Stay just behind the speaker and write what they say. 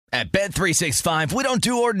At Bet365, we don't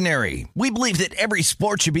do ordinary. We believe that every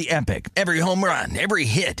sport should be epic. Every home run, every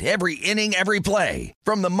hit, every inning, every play.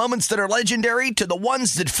 From the moments that are legendary to the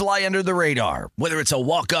ones that fly under the radar. Whether it's a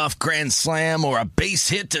walk-off grand slam or a base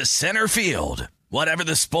hit to center field. Whatever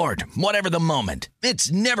the sport, whatever the moment.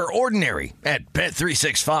 It's never ordinary at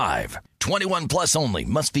Bet365. 21 plus only.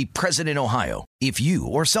 Must be present in Ohio. If you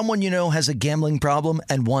or someone you know has a gambling problem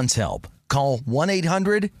and wants help, call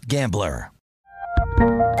 1-800-GAMBLER.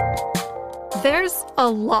 There's a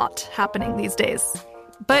lot happening these days,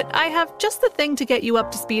 but I have just the thing to get you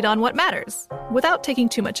up to speed on what matters without taking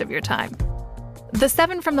too much of your time. The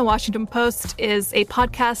 7 from the Washington Post is a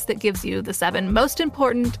podcast that gives you the 7 most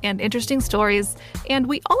important and interesting stories, and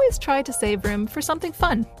we always try to save room for something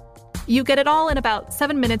fun. You get it all in about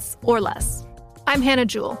 7 minutes or less. I'm Hannah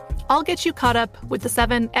Jewell. I'll get you caught up with the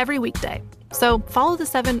 7 every weekday. So follow the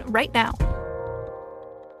 7 right now.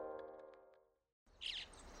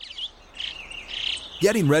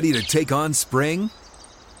 Getting ready to take on spring?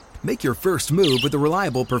 Make your first move with the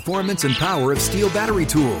reliable performance and power of Steel battery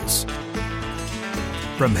tools.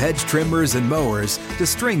 From hedge trimmers and mowers to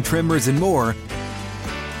string trimmers and more,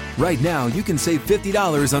 right now you can save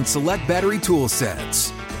 $50 on select battery tool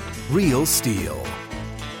sets. Real Steel.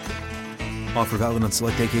 Offer valid on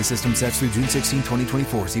select AK system sets through June 16,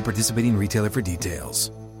 2024. See participating retailer for details.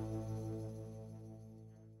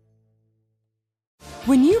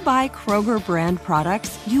 When you buy Kroger brand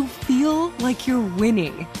products, you feel like you're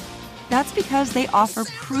winning. That's because they offer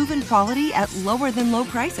proven quality at lower than low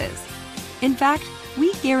prices. In fact,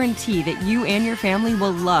 we guarantee that you and your family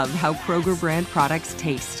will love how Kroger brand products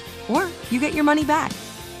taste, or you get your money back.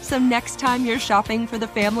 So next time you're shopping for the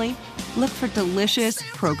family, look for delicious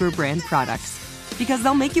Kroger brand products, because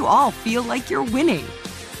they'll make you all feel like you're winning.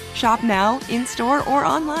 Shop now, in-store, or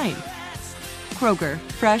online. Kroger,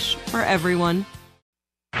 fresh for everyone.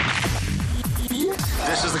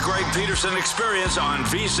 This is the Greg Peterson Experience on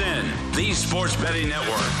VSiN, the Sports Betting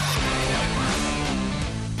Network.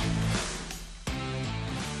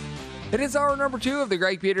 It is hour number 2 of the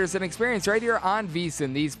Greg Peterson Experience right here on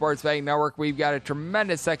VSiN, the Sports Betting Network. We've got a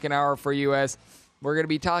tremendous second hour for you as we're going to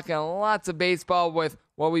be talking lots of baseball with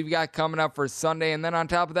what we've got coming up for Sunday. And then on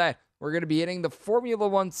top of that, we're going to be hitting the Formula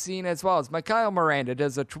One scene as well as Mikhail Miranda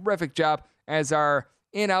does a terrific job as our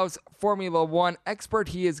in-house Formula One expert.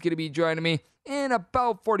 He is going to be joining me in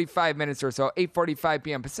about 45 minutes or so, 8:45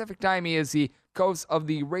 p.m. Pacific time. He is the host of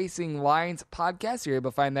the Racing Lines podcast. You're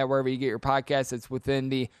able to find that wherever you get your podcasts. It's within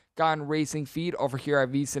the Gone Racing feed over here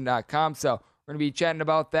at VSiN.com. So we're going to be chatting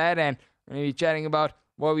about that, and we're going to be chatting about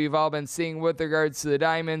what we've all been seeing with regards to the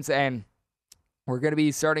Diamonds, and we're going to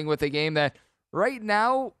be starting with a game that right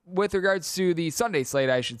now, with regards to the Sunday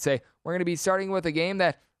slate, I should say, we're going to be starting with a game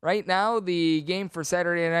that right now, the game for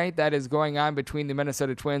Saturday night that is going on between the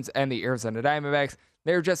Minnesota Twins and the Arizona Diamondbacks.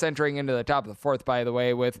 They're just entering into the top of the fourth, by the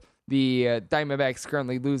way, with the Diamondbacks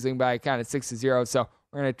currently losing by kind of 6-0. So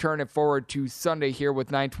we're going to turn it forward to Sunday here with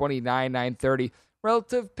 9:29, 9:30.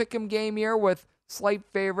 Relative pick'em game here with slight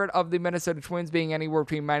favorite of the Minnesota Twins being anywhere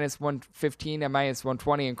between -115 and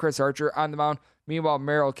 -120, and Chris Archer on the mound. Meanwhile,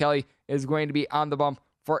 Merrill Kelly is going to be on the bump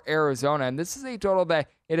for Arizona. And this is a total that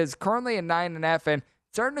it is currently a 9.5, and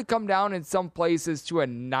starting to come down in some places to a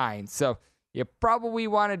 9. So you probably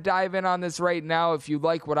want to dive in on this right now if you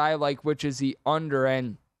like what I like, which is the under.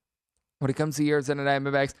 And when it comes to the Arizona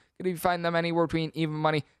Diamondbacks, going to find them anywhere between even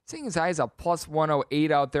money, seeing as high as a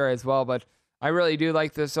 +108 out there as well. But I really do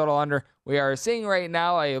like this total under. We are seeing right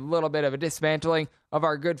now a little bit of a dismantling of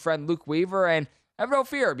our good friend Luke Weaver, and have no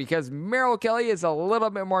fear because Merrill Kelly is a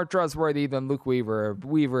little bit more trustworthy than Luke Weaver.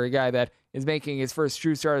 Weaver, a guy that is making his first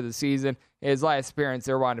true start of the season. His last appearance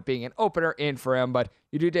there wound up being an opener in for him, but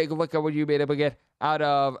you do take a look at what you've been able to get out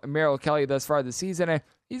of Merrill Kelly thus far this season, and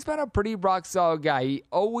he's been a pretty rock solid guy. He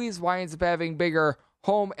always winds up having bigger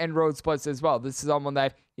home and road splits as well. This is someone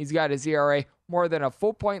that he's got his ERA more than a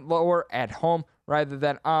full point lower at home rather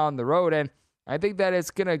than on the road, and I think that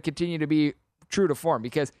it's going to continue to be true to form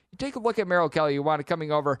because you take a look at Merrill Kelly, who wound up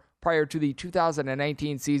coming over prior to the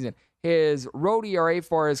 2019 season. His road ERA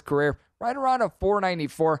for his career, right around a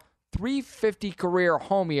 4.94, 3.50 career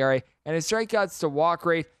home ERA, and his strikeouts to walk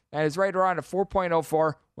rate, that is right around a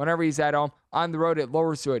 4.04 whenever he's at home. On the road, it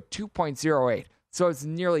lowers to a 2.08, so it's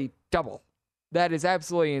nearly double. That is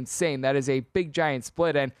absolutely insane. That is a big, giant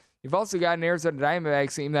split, and you've also got an Arizona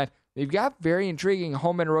Diamondbacks team that they've got very intriguing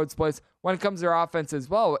home and road splits when it comes to their offense as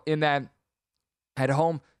well, in that at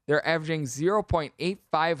home, they're averaging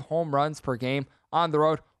 0.85 home runs per game. On the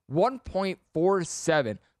road,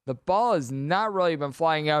 1.47. The ball has not really been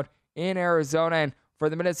flying out in Arizona, and for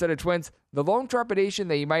the Minnesota Twins, The lone trepidation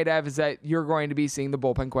that you might have is that you're going to be seeing the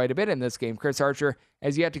bullpen quite a bit in this game. Chris Archer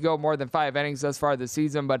has yet to go more than 5 innings thus far this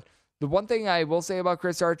season, but the one thing I will say about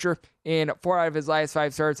Chris Archer, in 4 out of his last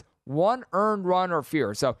 5 starts, 1 earned run or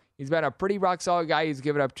fewer. So he's been a pretty rock-solid guy. He's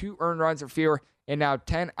given up 2 earned runs or fewer, and now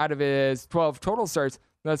 10 out of his 12 total starts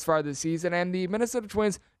thus far this season. And the Minnesota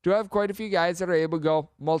Twins do have quite a few guys that are able to go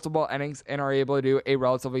multiple innings and are able to do a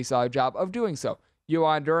relatively solid job of doing so.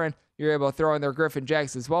 Yohan Duran, you're able to throw in there Griffin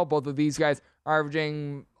Jax as well. Both of these guys are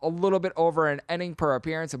averaging a little bit over an inning per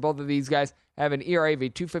appearance, and both of these guys have an ERA of a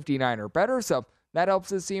 2.59 or better, so that helps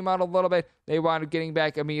this team out a little bit. They wound up getting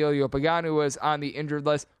back Emilio Pagan, who was on the injured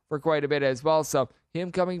list for quite a bit as well, so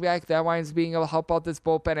him coming back, that winds up being able to help out this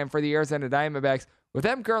bullpen. And for the Arizona Diamondbacks, with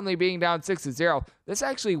them currently being down 6-0, this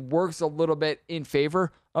actually works a little bit in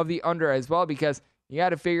favor of the under as well, because you got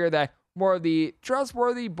to figure that more of the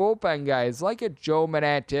trustworthy bullpen guys, like a Joe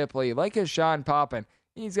Manat-Tipley, like a Sean Poppin,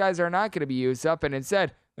 these guys are not going to be used up, and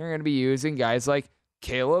instead, they're going to be using guys like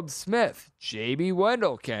Caleb Smith, J.B.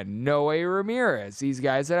 Wendelken, Noe Ramirez, these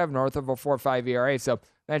guys that have north of a 4.5 ERA, so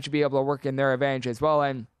that should be able to work in their advantage as well.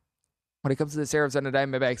 And when it comes to this Arizona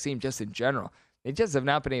Diamondbacks team, just in general, they just have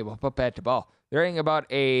not been able to put bat to ball. They're hitting about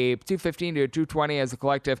a 215 to a 220 as a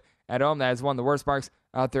collective at home. That is one of the worst marks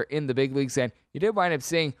out there in the big leagues. And you did wind up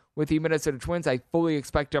seeing with the Minnesota Twins, I fully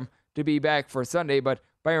expect them to be back for Sunday, but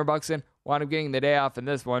Byron Buxton wound up getting the day off in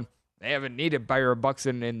this one. They haven't needed Byron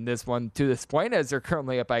Buxton in this one to this point, as they're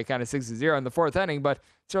currently up by kind of 6-0 in the 4th inning, but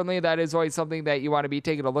certainly that is always something that you want to be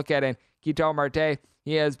taking a look at. And Ketel Marte,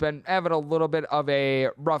 he has been having a little bit of a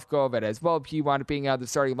rough go of it as well. He wound up being out of the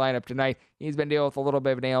starting lineup tonight. He's been dealing with a little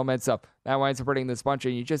bit of an ailment, so that winds up hurting this bunch.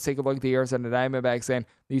 And you just take a look at the Arizona Diamondbacks and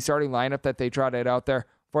the starting lineup that they trotted out there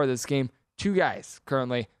for this game. 2 guys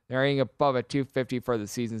currently, they're hitting above a 250 for the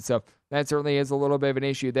season, so that certainly is a little bit of an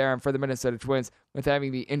issue there. And for the Minnesota Twins, with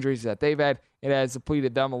having the injuries that they've had, it has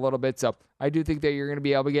depleted them a little bit. So I do think that you're going to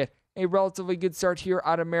be able to get a relatively good start here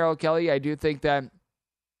out of Merrill Kelly. I do think that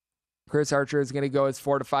Chris Archer is going to go his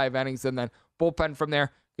 4 to 5 innings, and then bullpen from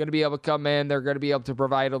there going to be able to come in. They're going to be able to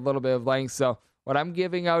provide a little bit of length. So what I'm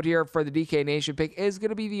giving out here for the DK Nation pick is going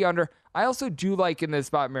to be the under. I also do like in this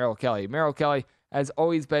spot Merrill Kelly. Merrill Kelly has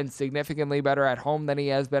always been significantly better at home than he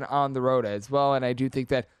has been on the road as well, and I do think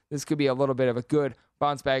that this could be a little bit of a good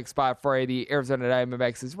bounce back spot for the Arizona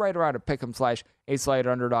Diamondbacks. Is right around a pick'em / a slight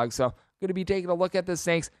underdog. So going to be taking a look at the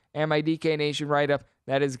Snakes and my DK Nation write-up.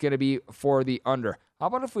 That is going to be for the under. How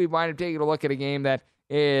about if we wind up taking a look at a game that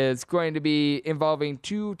is going to be involving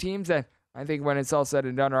 2 teams that I think when it's all said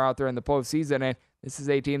and done are out there in the postseason, and this is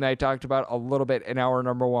a team that I talked about a little bit in hour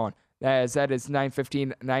number 1. That is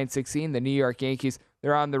 9:15, 9:16. The New York Yankees,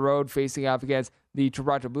 they're on the road facing off against the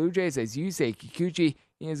Toronto Blue Jays as Yusei Kikuchi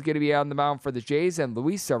is going to be on the mound for the Jays, and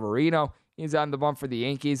Luis Severino is on the mound for the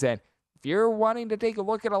Yankees. And if you're wanting to take a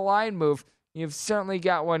look at a line move, you've certainly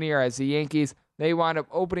got one here as the Yankees, they wind up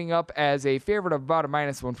opening up as a favorite of about a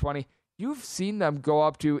 -120. You've seen them go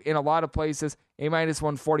up to, in a lot of places, a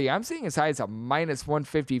 -140. I'm seeing as high as a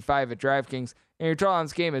 -155 at DraftKings. And your total on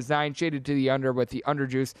this game is 9, shaded to the under with the under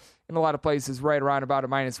juice in a lot of places right around about a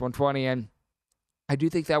 -120. And I do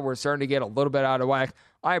think that we're starting to get a little bit out of whack.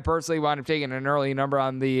 I personally wound up taking an early number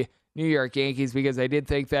on the New York Yankees because I did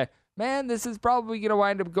think that, man, this is probably going to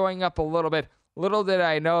wind up going up a little bit. Little did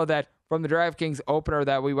I know that from the DraftKings opener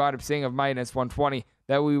that we wound up seeing of -120,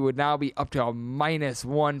 that we would now be up to a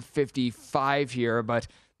 -155 here. But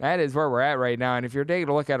that is where we're at right now. And if you're taking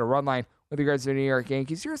a look at a run line with regards to the New York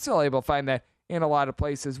Yankees, you're still able to find that in a lot of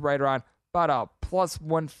places right around about a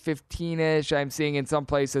 +115-ish. I'm seeing in some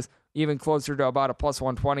places even closer to about a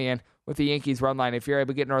 +120. And with the Yankees run line, if you're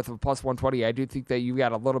able to get north of a +120, I do think that you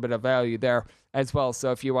got a little bit of value there as well.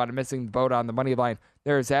 So if you want to missing the boat on the money line,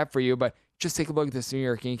 there's that for you. But just take a look at this New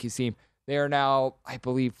York Yankees team. They are now, I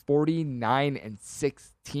believe,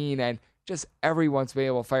 49-16, and just everyone's been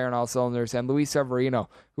able to fire on all cylinders. And Luis Severino,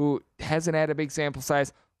 who hasn't had a big sample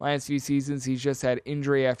size last few seasons, he's just had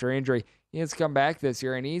injury after injury. He has come back this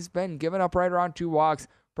year, and he's been giving up right around 2 walks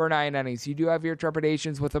per 9 innings. You do have your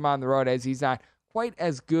trepidations with him on the road, as he's not quite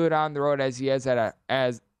as good on the road as he is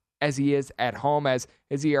as he is at home, as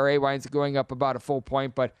his ERA winds up going up about a full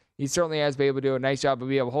point, but he certainly has been able to do a nice job of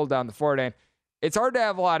being able to hold down the fort. And it's hard to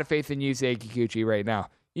have a lot of faith in Yusei Kikuchi right now.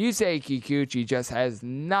 Yusei Kikuchi just has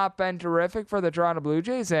not been terrific for the Toronto Blue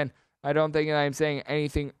Jays, and I don't think I'm saying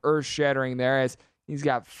anything earth-shattering there, as he's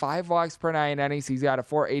got 5 walks per 9 innings. He's got a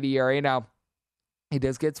 4.80 ERA. Now, he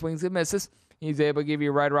does get swings and misses. He's able to give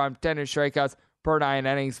you right around 10 strikeouts per 9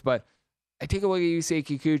 innings, but I take a look at Yusei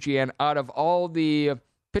Kikuchi, and out of all the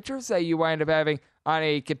pitchers that you wind up having on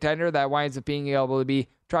a contender that winds up being able to be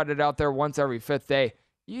trotted out there once every 5th day,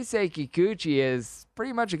 Yusei Kikuchi is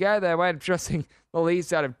pretty much a guy that I wind up trusting the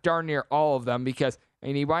least out of darn near all of them because,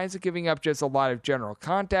 he winds up giving up just a lot of general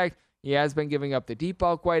contact. He has been giving up the deep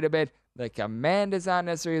ball quite a bit. The command is not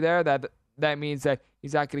necessarily there. That means that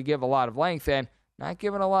he's not going to give a lot of length, and not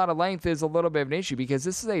giving a lot of length is a little bit of an issue because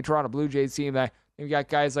this is a Toronto Blue Jays team that you've got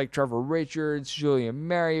guys like Trevor Richards, Julian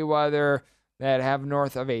Merriweather that have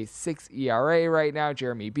north of a 6 ERA right now.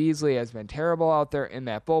 Jeremy Beasley has been terrible out there in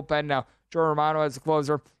that bullpen. Now, Joe Romano as a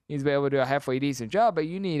closer, he's been able to do a halfway decent job, but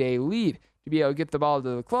you need a lead to be able to get the ball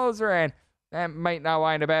to the closer, and that might not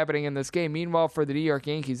wind up happening in this game. Meanwhile, for the New York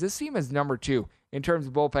Yankees, this team is number 2 in terms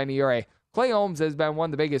of bullpen ERA. Clay Holmes has been one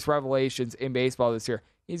of the biggest revelations in baseball this year.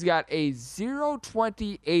 He's got a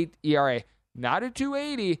 0.28 ERA, not a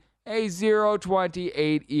 2.80, a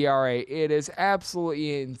 0.28 ERA. It is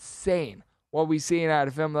absolutely insane what we've seen out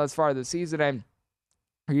of him thus far this season, and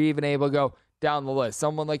you're even able to go down the list.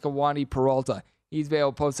 Someone like a Wandy Peralta, he's been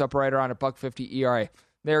able to post up right around a .50 ERA.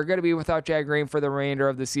 They're going to be without Chad Green for the remainder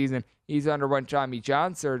of the season. He's underwent Tommy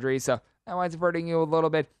John surgery, so that winds up hurting you a little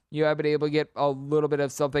bit. You have been able to get a little bit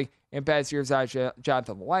of something in past years out of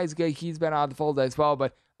Jonathan Loaisiga. He's been on the fold as well,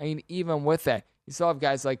 but even with that, you still have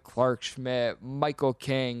guys like Clark Schmidt, Michael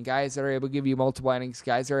King, guys that are able to give you multiple innings,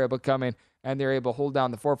 guys that are able to come in and they're able to hold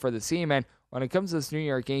down the fort for the team. And when it comes to this New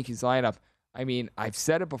York Yankees lineup, I've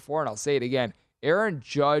said it before and I'll say it again. Aaron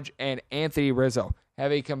Judge and Anthony Rizzo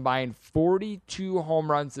have a combined 42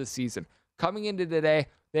 home runs this season. Coming into today,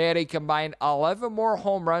 they had a combined 11 more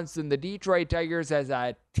home runs than the Detroit Tigers as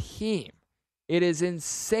a team. It is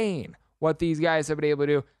insane what these guys have been able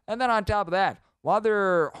to do. And then on top of that, a lot of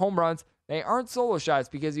their home runs, they aren't solo shots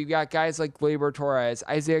because you've got guys like Gleyber Torres,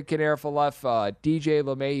 Isaiah Kiner-Falefa, DJ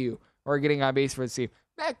LeMahieu who are getting on base for the team.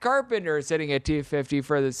 Matt Carpenter is sitting at 250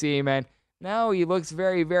 for the team, and now he looks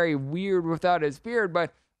very, very weird without his beard,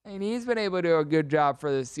 but he's been able to do a good job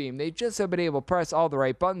for this team. They just have been able to press all the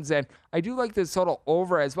right buttons, and I do like this total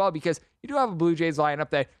over as well because you do have a Blue Jays lineup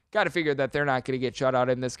that got to figure that they're not going to get shut out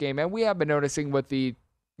in this game, and we have been noticing with the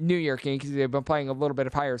New York Yankees, they've been playing a little bit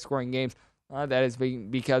of higher scoring games. That is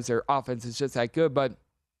because their offense is just that good, but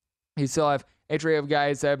you still have a trio of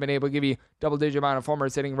guys that have been able to give you double-digit amount of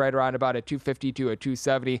homers, sitting right around about a 250 to a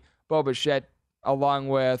 270. Bo Bichette, along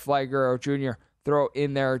with Vlad Guerrero Jr., throw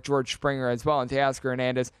in there George Springer as well, and Teoscar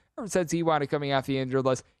Hernandez. Ever since he wound up coming off the injured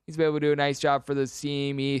list, he's been able to do a nice job for this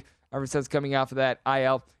team. Ever since coming off of that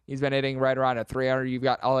IL, he's been hitting right around a 300. You've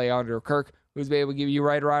got Alejandro Kirk, who's been able to give you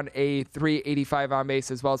right around a 385 on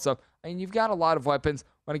base as well. So, you've got a lot of weapons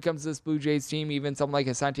when it comes to this Blue Jays team. Even someone like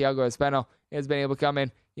a Santiago Espino has been able to come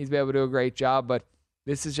in. He's been able to do a great job, but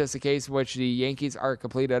this is just a case in which the Yankees are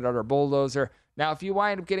complete and utter bulldozer. Now, if you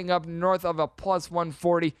wind up getting up north of a plus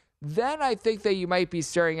 140, then I think that you might be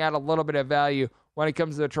staring at a little bit of value when it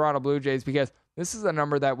comes to the Toronto Blue Jays, because this is a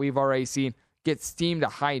number that we've already seen get steamed to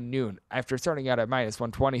high noon after starting out at minus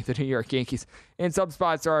 120. The New York Yankees in some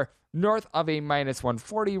spots are north of a minus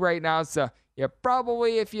 140 right now, so you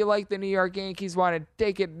probably, if you like the New York Yankees, want to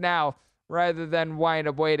take it now rather than wind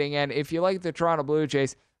up waiting. And if you like the Toronto Blue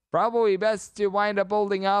Jays, probably best to wind up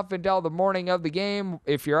holding off until the morning of the game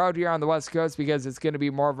if you're out here on the West Coast, because it's going to be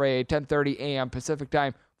more of a 10:30 a.m. Pacific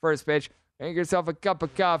time first pitch. Make yourself a cup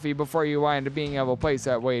of coffee before you wind up being able to place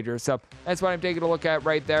that wager. So that's what I'm taking a look at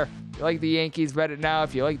right there. If you like the Yankees, bet it now.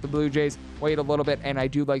 If you like the Blue Jays, wait a little bit. And I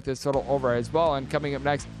do like this total over as well. And coming up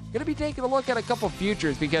next, going to be taking a look at a couple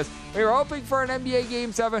futures because we were hoping for an NBA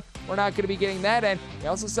Game 7. We're not going to be getting that. And we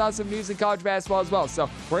also saw some news in college basketball as well. So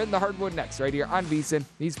we're in the hardwood next right here on VSiN,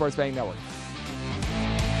 the Sports Betting Network.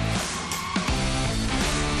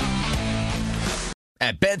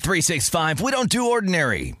 At Bet365, we don't do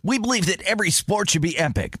ordinary. We believe that every sport should be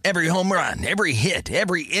epic. Every home run, every hit,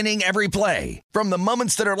 every inning, every play. From the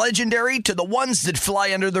moments that are legendary to the ones that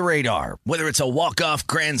fly under the radar. Whether it's a walk-off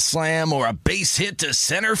grand slam or a base hit to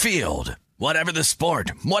center field. Whatever the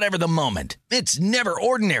sport, whatever the moment. It's never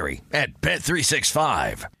ordinary at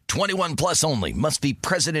Bet365. 21 plus only. Must be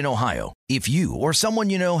present in Ohio. If you or someone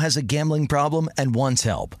you know has a gambling problem and wants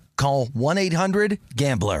help, call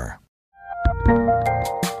 1-800-GAMBLER.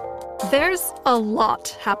 There's a lot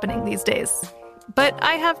happening these days, but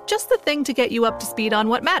I have just the thing to get you up to speed on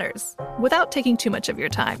what matters without taking too much of your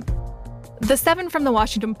time. The 7 from the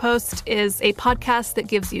Washington Post is a podcast that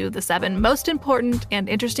gives you the 7 most important and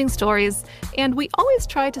interesting stories, and we always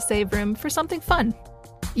try to save room for something fun.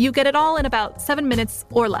 You get it all in about 7 minutes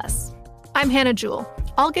or less. I'm Hannah Jewell.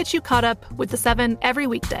 I'll get you caught up with the 7 every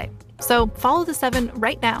weekday. So follow the 7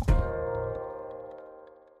 right now.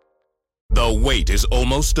 The wait is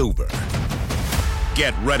almost over.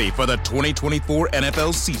 Get ready for the 2024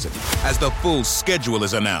 NFL season as the full schedule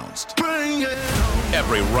is announced. Bring it on.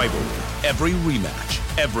 Every rivalry, every rematch,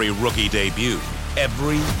 every rookie debut,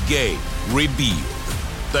 every game revealed.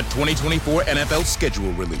 The 2024 NFL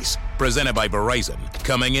schedule release, presented by Verizon,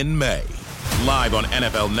 coming in May. Live on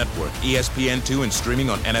NFL Network, ESPN2, and streaming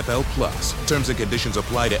on NFL Plus. Terms and conditions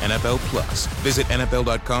apply to NFL Plus. Visit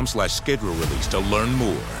NFL.com/schedule release to learn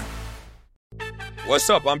more. What's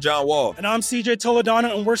up? I'm John Wall. And I'm CJ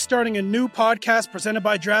Toledano, and we're starting a new podcast presented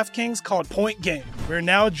by DraftKings called Point Game. We're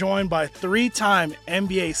now joined by three-time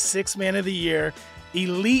NBA Sixth Man of the Year,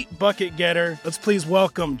 elite bucket getter. Let's please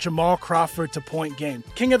welcome Jamal Crawford to Point Game.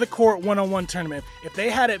 King of the Court one-on-one tournament. If they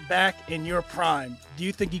had it back in your prime, do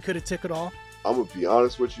you think you could have took it all? I'm going to be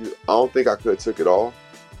honest with you. I don't think I could have took it all,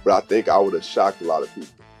 but I think I would have shocked a lot of people.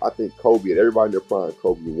 I think Kobe and everybody in their prime,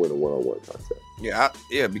 Kobe would win a one-on-one contest. Yeah,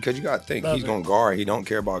 because you got to think, he's going to guard. He don't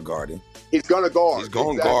care about guarding. He's going to guard. He's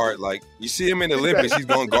going to guard. Like, you see him in the Olympics, he's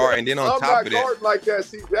going to guard. And then on top of that. I'm not guarding like that,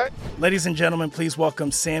 CJ. Ladies and gentlemen, please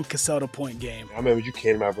welcome Sam Cassell to Point Game. I remember you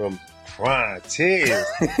came out from prime 10.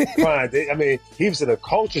 I mean, he was in a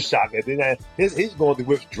culture shock. And then he's going through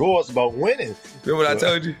withdrawals about winning. Remember what I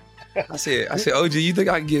told you? I said, OG, you think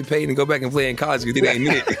I can get paid and go back and play in college because it ain't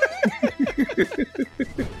it?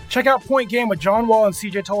 Check out Point Game with John Wall and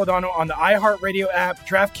CJ Toledano on the iHeartRadio app,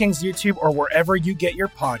 DraftKings YouTube, or wherever you get your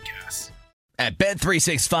podcasts. At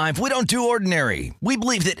Bet365, we don't do ordinary. We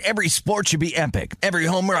believe that every sport should be epic. Every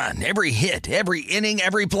home run, every hit, every inning,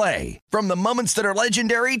 every play. From the moments that are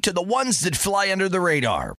legendary to the ones that fly under the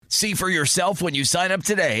radar. See for yourself when you sign up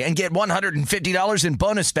today and get $150 in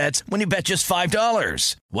bonus bets when you bet just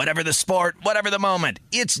 $5. Whatever the sport, whatever the moment,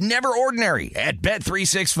 it's never ordinary at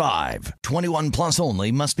Bet365. 21 plus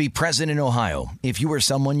only. Must be present in Ohio. If you or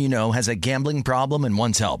someone you know has a gambling problem and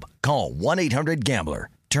wants help, call 1-800-GAMBLER.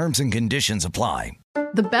 Terms and conditions apply.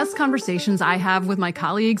 The best conversations I have with my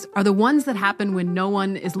colleagues are the ones that happen when no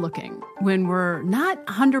one is looking, when we're not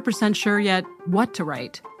 100% sure yet what to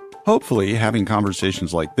write. Hopefully, having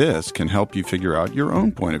conversations like this can help you figure out your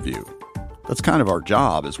own point of view. That's kind of our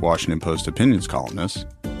job as Washington Post opinions columnists.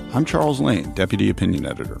 I'm Charles Lane, Deputy Opinion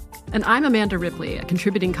Editor. And I'm Amanda Ripley, a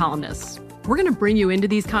contributing columnist. We're going to bring you into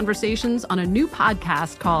these conversations on a new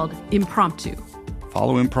podcast called Impromptu.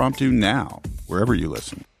 Follow Impromptu now, wherever you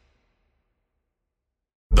listen.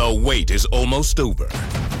 The wait is almost over.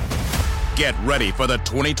 Get ready for the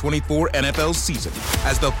 2024 NFL season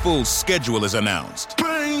as the full schedule is announced.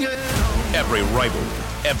 Bring it on. Every rivalry,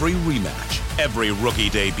 every rematch, every rookie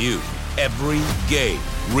debut, every game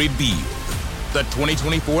revealed. The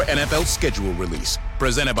 2024 NFL schedule release,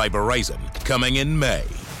 presented by Verizon, coming in May.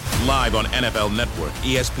 Live on NFL Network,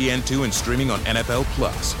 ESPN2, and streaming on NFL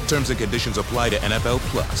Plus. Terms and conditions apply to NFL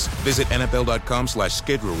Plus. Visit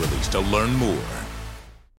NFL.com/schedule release to learn more.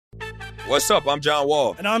 What's up? I'm John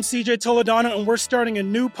Wall. And I'm CJ Toledano, and we're starting a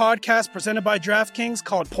new podcast presented by DraftKings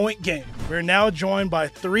called Point Game. We're now joined by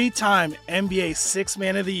three-time NBA Sixth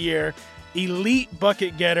Man of the Year, elite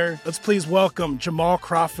bucket getter. Let's please welcome Jamal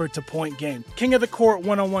Crawford to Point Game. King of the Court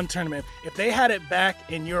one-on-one tournament. If they had it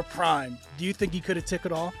back in your prime, do you think you could have took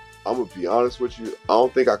it all? I'm going to be honest with you. I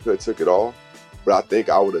don't think I could have took it all, but I think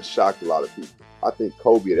I would have shocked a lot of people. I think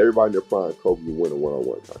Kobe and everybody in their prime, Kobe would win a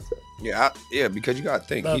one-on-one contest. Yeah, because you got to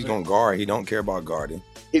think, he's going to guard. He don't care about guarding.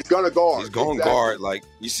 He's going to guard. He's going to guard. Like,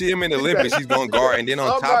 you see him in the Olympics, he's going to guard. And then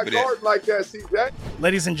on top of that. I'm not guarding like that, CJ.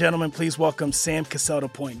 Ladies and gentlemen, please welcome Sam Cassell to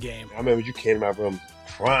Point Game. I remember you came out from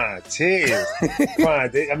prime 10.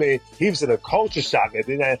 I mean, he was in a culture shock. And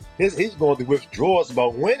then he's going through withdrawals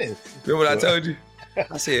about winning. Remember what I told you?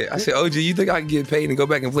 I said, OG, you think I can get paid and go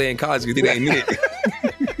back and play in college because it ain't it?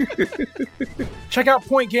 Check out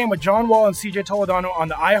Point Game with John Wall and CJ Toledano on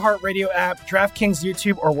the iHeartRadio app, DraftKings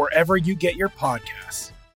YouTube, or wherever you get your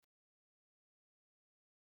podcasts.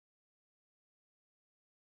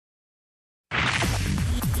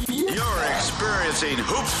 You're experiencing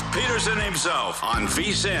Hoops Peterson himself on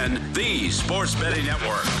VSiN, the Sports Betting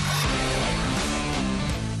Network.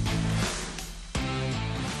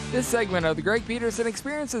 This segment of the Greg Peterson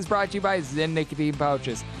Experience is brought to you by Zyn Nicotine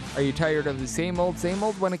Pouches. Are you tired of the same old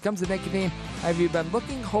when it comes to nicotine? Have you been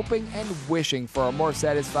looking, hoping, and wishing for a more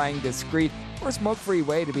satisfying, discreet, or smoke-free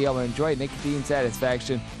way to be able to enjoy nicotine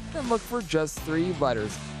satisfaction? Then look for just 3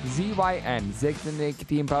 letters, ZYN. Zyn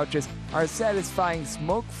Nicotine Pouches are a satisfying,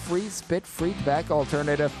 smoke-free, spit-free tobacco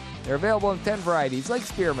alternative. They're available in 10 varieties like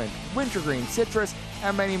spearmint, wintergreen, citrus,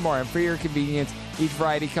 and many more. And for your convenience, each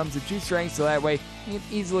variety comes in 2 strengths, so that way you can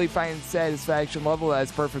easily find a satisfaction level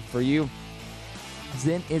that's perfect for you.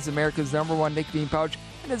 Zyn is America's #1 nicotine pouch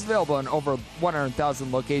and is available in over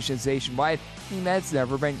 100,000 locations nationwide, meaning that it's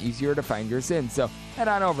never been easier to find your Zyn. So head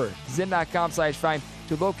on over, zyn.com/find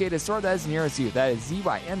to locate a store that is nearest you. That is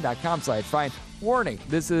zyn.com/find. Warning,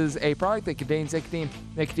 this is a product that contains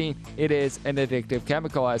nicotine. It is an addictive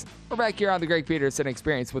chemical. As we're back here on the Greg Peterson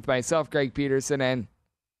Experience with myself, Greg Peterson, and,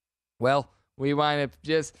 well, we wind up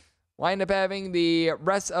having the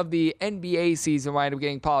rest of the NBA season wind up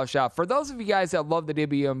getting polished off. For those of you guys that love the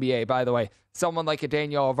WNBA, by the way, someone like a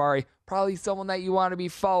Danielle Avari, probably someone that you want to be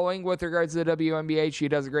following with regards to the WNBA. She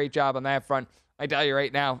does a great job on that front. I tell you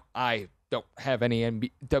right now, I don't have any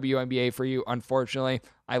WNBA for you, unfortunately.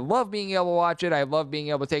 I love being able to watch it. I love being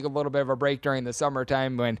able to take a little bit of a break during the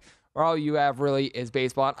summertime when all you have really is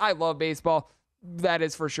baseball. And I love baseball, that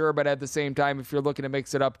is for sure, but at the same time, if you're looking to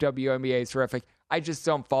mix it up, WNBA is terrific. I just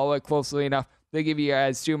don't follow it closely enough to give you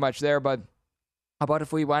guys too much there, but how about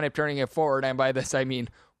if we wind up turning it forward? And by this, I mean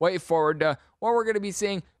way forward to what we're going to be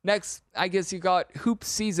seeing next, I guess you call it hoop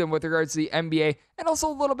season with regards to the NBA, and also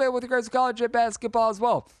a little bit with regards to college basketball as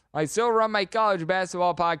well. I still run my college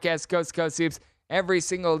basketball podcast, Coast to Coast Hoops, every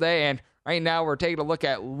single day, and right now we're taking a look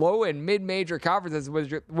at low and mid-major conferences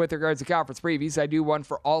with regards to conference previews. I do one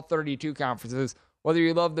for all 32 conferences, whether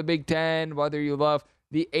you love the Big Ten, whether you love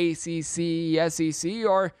the ACC, SEC,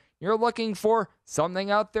 or you're looking for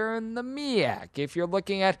something out there in the MEAC. If you're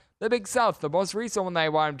looking at the Big South, the most recent one that I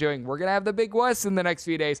wound up doing, we're going to have the Big West in the next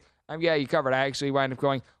few days. I've got you covered. I actually wind up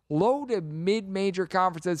going low to mid-major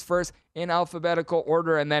conferences first in alphabetical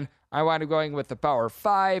order, and then I wind up going with the Power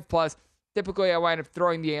 5, plus typically I wind up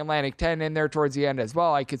throwing the Atlantic 10 in there towards the end as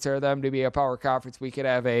well. I consider them to be a power conference. We could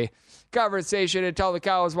have a conversation until the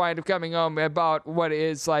cows wind up coming home about what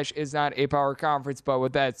is / is not a power conference. But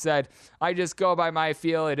with that said, I just go by my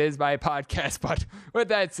feel. It is my podcast. But with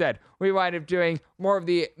that said, we wind up doing more of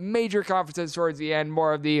the major conferences towards the end,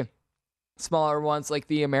 more of the smaller ones like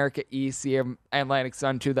the America East, the Atlantic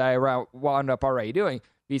Sun 2 that I wound up already doing.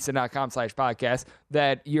 VSiN.com/podcast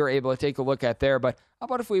that you're able to take a look at there. But how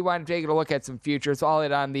about if we wind up taking a look at some futures? I'll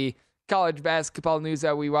hit on the college basketball news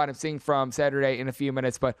that we wound up seeing from Saturday in a few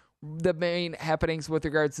minutes. But the main happenings with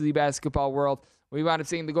regards to the basketball world, we wound up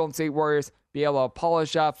seeing the Golden State Warriors be able to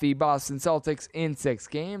polish off the Boston Celtics in 6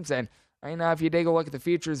 games. And right now, if you take a look at the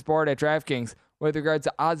futures board at DraftKings with regards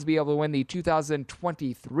to odds to be able to win the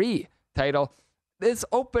 2023 title, this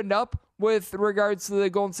opened up with regards to the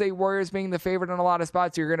Golden State Warriors being the favorite in a lot of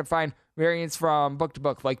spots. You're going to find variants from book to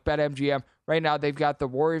book, like BetMGM. Right now, they've got the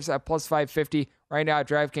Warriors at plus 550. Right now at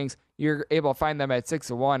DraftKings, you're able to find them at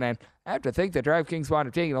 6-1. And I have to think that DraftKings wound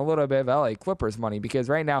up taking a little bit of LA Clippers money, because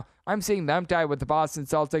right now I'm seeing them tied with the Boston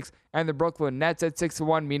Celtics and the Brooklyn Nets at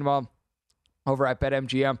 6-1. Meanwhile, over at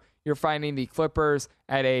BetMGM, you're finding the Clippers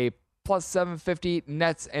at a plus 750,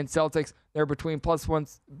 Nets and Celtics, they're between plus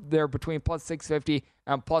 650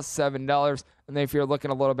 and plus $7. And then if you're looking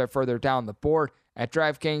a little bit further down the board at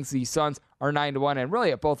DraftKings, the Suns are 9-1, and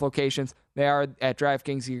really at both locations they are at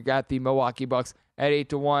DraftKings. You got the Milwaukee Bucks at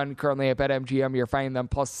 8-1. Currently at BetMGM, you're finding them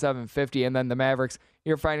plus 750, and then the Mavericks,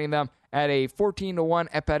 you're finding them at a 14-1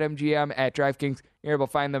 at BetMGM. At DraftKings, you're able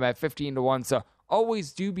to find them at 15-1. So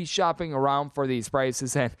always do be shopping around for these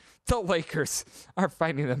prices. And the Lakers are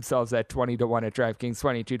finding themselves at 20-1 at DraftKings,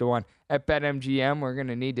 22-1 at BetMGM. We're going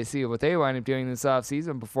to need to see what they wind up doing this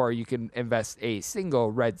offseason before you can invest a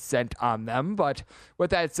single red cent on them. But with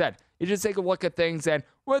that said, you just take a look at things. And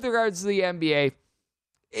with regards to the NBA,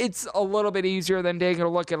 it's a little bit easier than taking a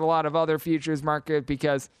look at a lot of other futures market,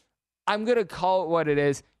 because I'm going to call it what it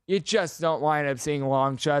is. You just don't wind up seeing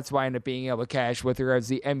long shots wind up being able to cash with regards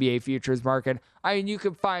to the NBA futures market. I mean, you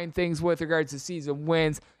can find things with regards to season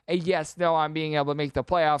wins, a yes, no on being able to make the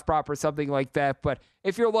playoff proper, something like that. But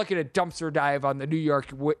if you're looking at dumpster dive on the New York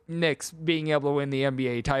Knicks being able to win the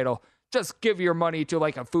NBA title, just give your money to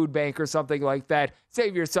like a food bank or something like that.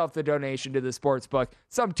 Save yourself the donation to the sports book.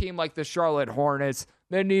 Some team like the Charlotte Hornets,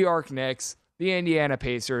 the New York Knicks, the Indiana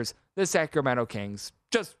Pacers, the Sacramento Kings.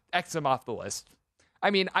 Just X them off the list. I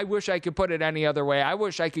mean, I wish I could put it any other way. I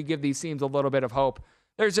wish I could give these teams a little bit of hope.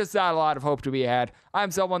 There's just not a lot of hope to be had. I'm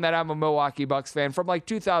a Milwaukee Bucks fan. From like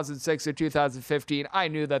 2006 to 2015, I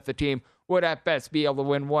knew that the team would at best be able to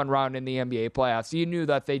win one round in the NBA playoffs. You knew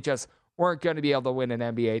that they just weren't going to be able to win an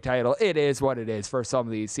NBA title. It is what it is for some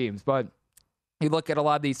of these teams. But you look at a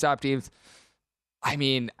lot of these top teams, I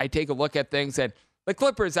mean, I take a look at things, and the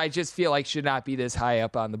Clippers, I just feel like should not be this high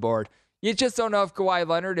up on the board. You just don't know if Kawhi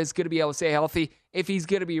Leonard is going to be able to stay healthy, if he's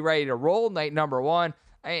going to be ready to roll night number one.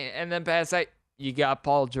 And then past that, you got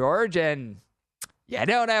Paul George, and you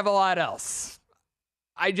don't have a lot else.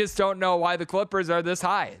 I just don't know why the Clippers are this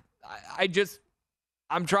high.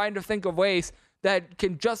 I'm trying to think of ways that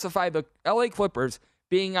can justify the LA Clippers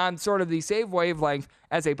being on sort of the same wavelength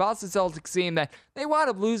as a Boston Celtics team that they wound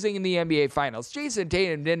up losing in the NBA Finals. Jason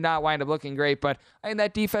Tatum did not wind up looking great, but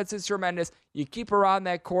that defense is tremendous. You keep around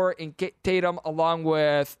that core in Tatum along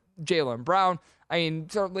with Jaylen Brown.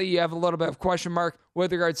 Certainly you have a little bit of question mark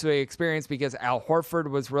with regards to the experience because Al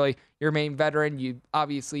Horford was really your main veteran. You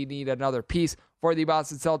obviously need another piece for the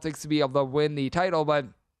Boston Celtics to be able to win the title, but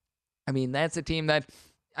that's a team that,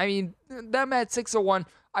 them at 6-1,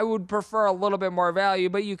 I would prefer a little bit more value,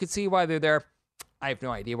 but you could see why they're there. I have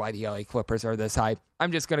no idea why the LA Clippers are this high.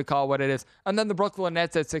 I'm just going to call it what it is. And then the Brooklyn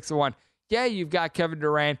Nets at 6-1. Yeah, you've got Kevin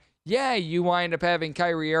Durant. Yeah, you wind up having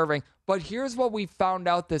Kyrie Irving. But here's what we found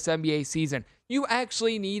out this NBA season. You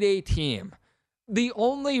actually need a team. The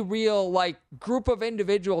only real group of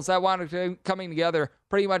individuals that wanted coming together,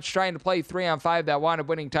 pretty much trying to play 3-on-5 that wanted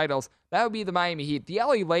winning titles, that would be the Miami Heat. The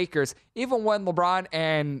LA Lakers, even when LeBron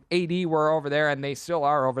and AD were over there, and they still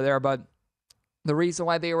are over there, but the reason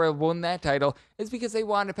why they were able to win that title is because they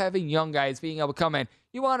wound up having young guys being able to come in.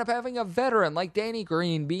 You wound up having a veteran like Danny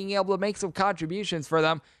Green being able to make some contributions for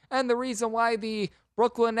them. And the reason why the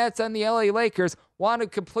Brooklyn Nets and the LA Lakers wound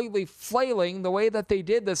up completely flailing the way that they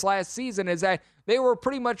did this last season is that they were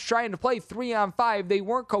pretty much trying to play 3-on-5. They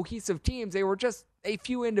weren't cohesive teams. They were just a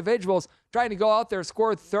few individuals trying to go out there,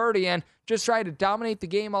 score 30, and just try to dominate the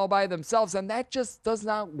game all by themselves. And that just does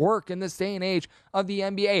not work in this day and age of the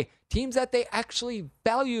NBA. Teams that they actually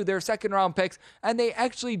value their second-round picks, and they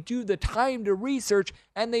actually do the time to research,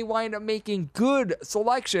 and they wind up making good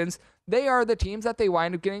selections, they are the teams that they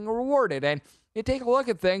wind up getting rewarded. And you take a look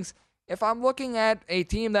at things. If I'm looking at a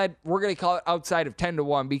team that we're going to call it outside of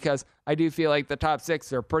 10-1, because I do feel like the top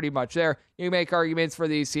 6 are pretty much there. You make arguments for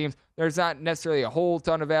these teams. There's not necessarily a whole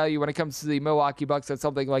ton of value when it comes to the Milwaukee Bucks at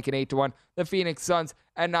something like an 8-1. The Phoenix Suns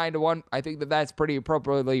at 9-1. I think that that's pretty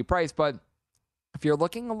appropriately priced. But if you're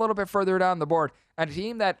looking a little bit further down the board at a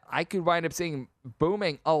team that I could wind up seeing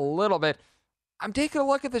booming a little bit, I'm taking a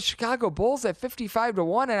look at the Chicago Bulls at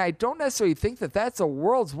 55-1, and I don't necessarily think that that's a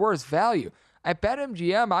world's worst value. At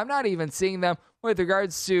BetMGM, I'm not even seeing them with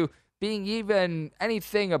regards to being even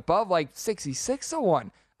anything above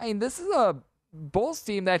 66-1. This is a Bulls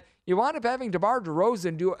team that you wound up having DeMar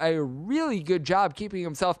DeRozan do a really good job keeping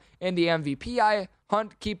himself in the MVP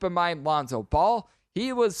hunt. Keep in mind, Lonzo Ball,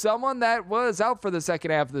 he was someone that was out for the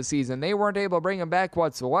second half of the season. They weren't able to bring him back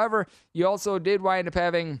whatsoever. You also did wind up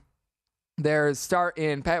having their start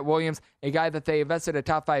in Pat Williams, a guy that they invested a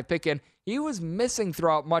top 5 pick in. He was missing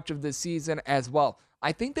throughout much of the season as well.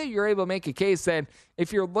 I think that you're able to make a case that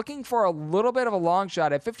if you're looking for a little bit of a long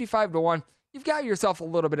shot at 55-1, you've got yourself a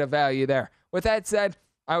little bit of value there. With that said,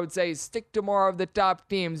 I would say stick to more of the top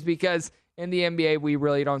teams because in the NBA, we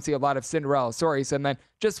really don't see a lot of Cinderella stories. And then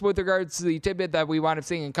just with regards to the tidbit that we wound up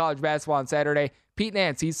seeing in college basketball on Saturday, Pete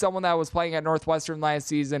Nance, he's someone that was playing at Northwestern last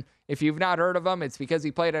season. If you've not heard of him, it's because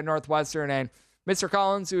he played at Northwestern. And Mr.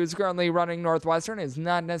 Collins, who is currently running Northwestern, is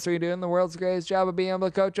not necessarily doing the world's greatest job of being able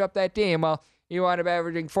to coach up that team. Well, he wound up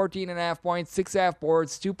averaging 14.5 points, 6.5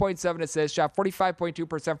 boards, 2.7 assists, shot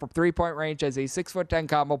 45.2% from three-point range as a 6'10"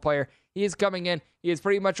 combo player. He is coming in. He is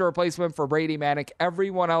pretty much a replacement for Brady Manick.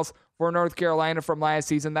 Everyone else for North Carolina from last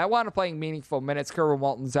season that wound up playing meaningful minutes. Kerwin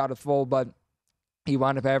Walton's out of the fold, but he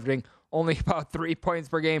wound up averaging only about 3 points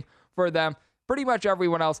per game for them. Pretty much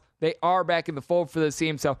everyone else, they are back in the fold for this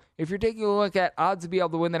team. So if you're taking a look at odds to be able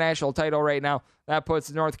to win the national title right now, that puts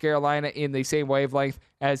North Carolina in the same wavelength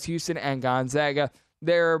as Houston and Gonzaga.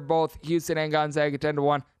 They're both Houston and Gonzaga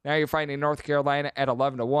 10-1. Now you're finding North Carolina at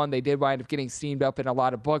 11-1. They did wind up getting steamed up in a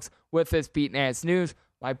lot of books with this Pete Nance news.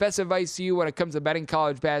 My best advice to you when it comes to betting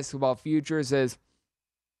college basketball futures is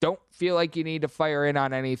don't feel like you need to fire in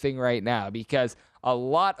on anything right now because a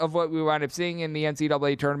lot of what we wind up seeing in the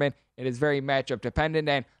NCAA tournament, it is very matchup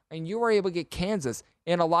dependent. And you were able to get Kansas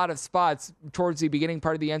in a lot of spots towards the beginning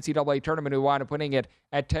part of the NCAA tournament who wound up winning it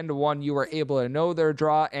at 10-1. You were able to know their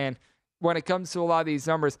draw. And when it comes to a lot of these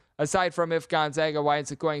numbers, aside from if Gonzaga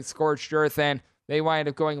winds up going scorched earth and they wind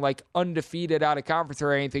up going undefeated out of conference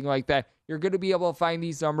or anything like that, you're going to be able to find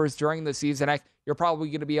these numbers during the season. You're probably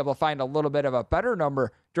going to be able to find a little bit of a better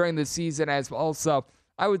number during the season as well. So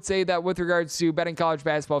I would say that with regards to betting college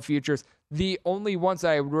basketball futures, the only ones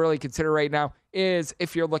that I would really consider right now is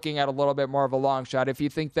if you're looking at a little bit more of a long shot. If you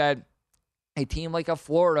think that a team like a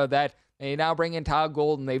Florida that they now bring in Todd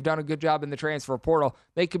Golden, they've done a good job in the transfer portal,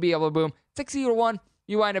 they could be able to boom 60-1.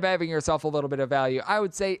 you wind up having yourself a little bit of value. I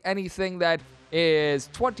would say anything that is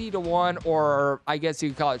 20-1, or I guess you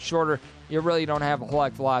could call it shorter, you really don't have a whole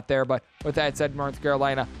heck of a lot there. But with that said, North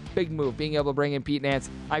Carolina, big move, being able to bring in Pete Nance.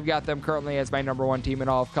 I've got them currently as my number one team in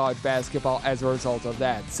all of college basketball as a result of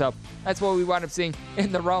that. So that's what we wound up seeing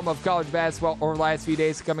in the realm of college basketball over the last few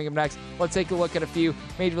days. Coming up next, let's take a look at a few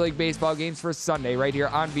Major League Baseball games for Sunday right here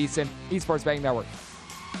on VSiN, Esports Betting Network.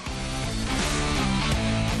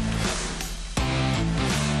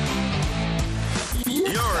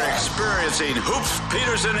 You're experiencing Hoops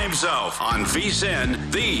Peterson himself on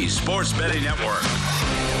VSiN, the Sports Betting Network.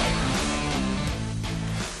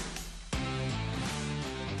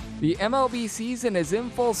 The MLB season is in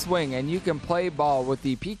full swing, and you can play ball with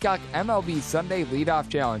the Peacock MLB Sunday Leadoff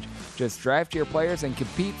Challenge. Just draft your players and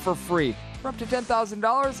compete for free. For up to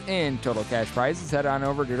 $10,000 in total cash prizes, head on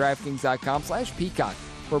over to DraftKings.com/Peacock.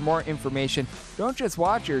 For more information, don't just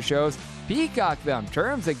watch your shows, Peacock them.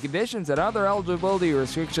 Terms and conditions and other eligibility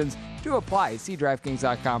restrictions to apply. See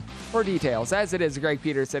DraftKings.com for details. As it is a Greg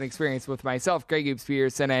Peterson experience with myself, Greg Hoops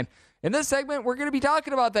Peterson, and in this segment, we're going to be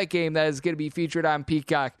talking about that game that is going to be featured on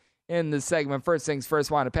Peacock in this segment. First things first,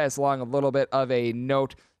 want to pass along a little bit of a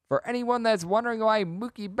note for anyone that's wondering why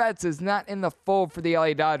Mookie Betts is not in the fold for the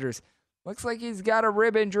LA Dodgers. Looks like he's got a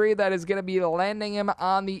rib injury that is going to be landing him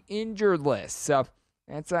on the injured list. So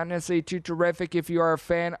that's not necessarily too terrific if you are a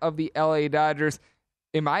fan of the LA Dodgers.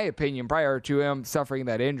 In my opinion, prior to him suffering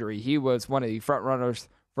that injury, he was one of the front runners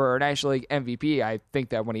for National League MVP. I think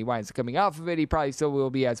that when he winds up coming off of it, he probably still will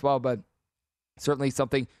be as well, but certainly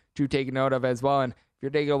something to take note of as well. And if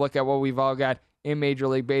you're taking a look at what we've all got in Major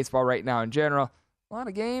League Baseball right now in general, a lot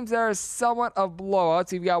of games that are somewhat of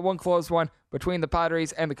blowouts. You've got one close one between the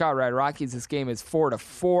Padres and the Colorado Rockies. This game is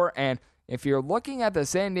 4-4, and if you're looking at the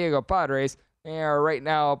San Diego Padres, they are right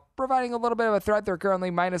now providing a little bit of a threat. They're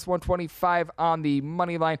currently minus 125 on the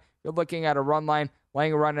money line. You're looking at a run line,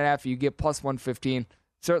 laying a run and a half, you get plus 115.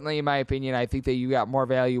 Certainly, in my opinion, I think that you got more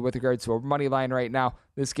value with regards to a money line right now.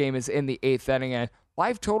 This game is in the 8th inning, and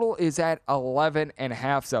live total is at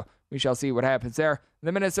 11.5, so we shall see what happens there.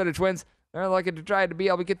 The Minnesota Twins, they're looking to try to be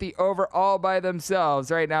able to get the over all by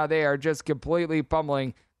themselves. Right now, they are just completely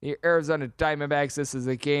pummeling the Arizona Diamondbacks. This is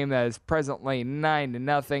a game that is presently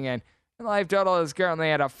 9-0, and the live total is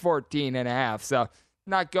currently at a 14.5, so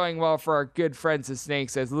not going well for our good friends the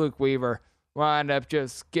Snakes, as Luke Weaver wound up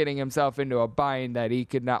just getting himself into a bind that he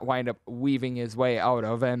could not wind up weaving his way out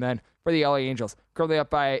of. And then for the LA Angels, currently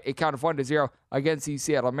up by a count of 1-0 against the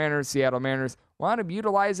Seattle Mariners. Seattle Mariners wound up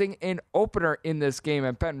utilizing an opener in this game,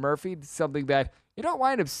 and Penn Murphy, something that you don't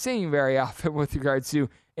wind up seeing very often with regards to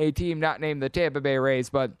a team not named the Tampa Bay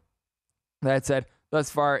Rays. But that said,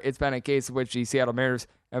 thus far, it's been a case in which the Seattle Mariners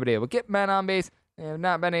have been able to get men on base. They have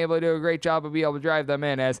not been able to do a great job of being able to drive them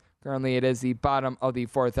in, as currently it is the bottom of the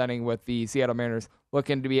 4th inning with the Seattle Mariners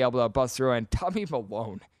looking to be able to bust through. And Tommy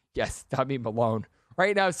Malone, yes, Tommy Malone,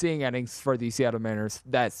 right now seeing innings for the Seattle Mariners.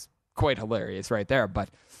 That's quite hilarious right there. But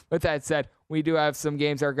with that said, we do have some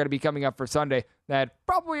games that are going to be coming up for Sunday that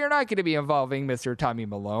probably are not going to be involving Mr. Tommy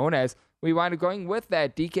Malone, as we wind up going with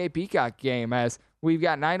that DK Peacock game, as we've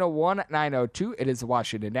got 9:01, 9:02. It is the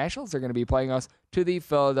Washington Nationals. They're going to be playing us to the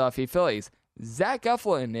Philadelphia Phillies. Zach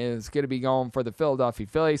Eflin is going to be going for the Philadelphia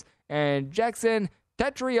Phillies, and Jackson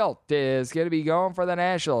Tetriot is going to be going for the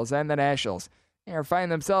Nationals, and the Nationals are finding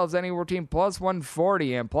themselves anywhere between plus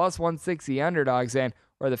 140 and plus 160 underdogs, and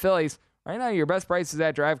for the Phillies, right now your best price is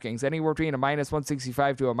at DraftKings, anywhere between a minus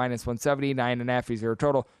 165 to a minus 170, 9.5 is your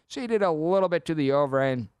total, shaded a little bit to the over,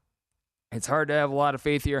 and it's hard to have a lot of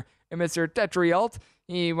faith here in Mr. Tetriot.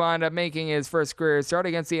 He wound up making his first career start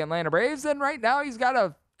against the Atlanta Braves, and right now he's got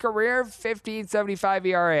a career 15.75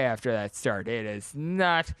 ERA after that start. It is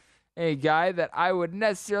not a guy that I would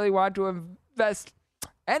necessarily want to invest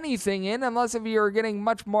anything in, unless if you're getting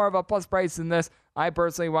much more of a plus price than this. I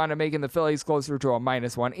personally want to making the Phillies closer to a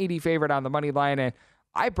minus 180 favorite on the money line, and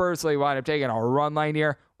I personally want to take a run line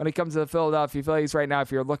here when it comes to the Philadelphia Phillies right now.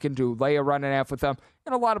 If you're looking to lay a run and a half with them,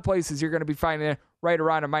 in a lot of places you're going to be finding it right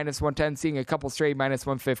around a minus 110, seeing a couple straight minus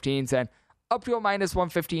 115s, and up to a minus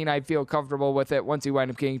 115, I'd feel comfortable with it. Once you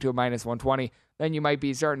wind up getting to a minus 120, then you might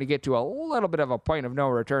be starting to get to a little bit of a point of no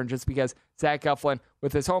return, just because Zach Eflin,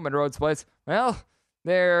 with his home and road splits, well,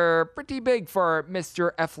 they're pretty big for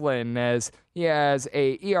Mr. Eflin, as he has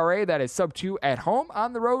a ERA that is sub-2 at home.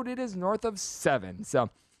 On the road, it is north of 7. So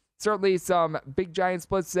certainly some big giant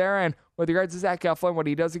splits there. And with regards to Zach Eflin, what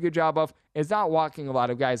he does a good job of is not walking a lot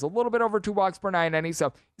of guys. A little bit over 2 walks per 9 innings,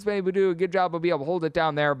 so he's been able to do a good job of being able to hold it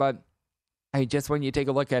down there. But just when you take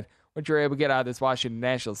a look at what you're able to get out of this Washington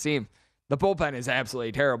Nationals team, the bullpen is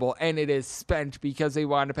absolutely terrible, and it is spent because they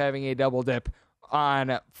wound up having a double dip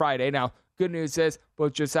on Friday. Now, good news is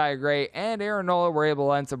both Josiah Gray and Aaron Nola were able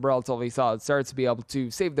to end some relatively solid starts to be able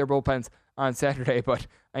to save their bullpens on Saturday. But,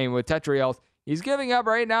 with Tetriel, he's giving up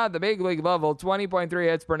right now at the big league level 20.3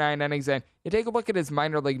 hits per 9 innings. And you take a look at his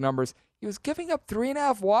minor league numbers, he was giving up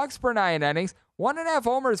 3.5 walks per 9 innings, 1.5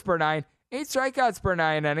 homers per 9, 8 strikeouts per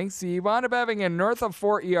 9 innings. He wound up having a north of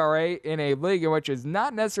 4 ERA in a league in which is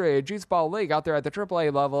not necessarily a juice ball league out there at the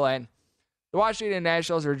AAA level. And the Washington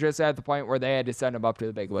Nationals are just at the point where they had to send him up to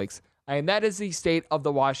the big leagues. And that is the state of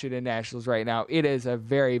the Washington Nationals right now. It is a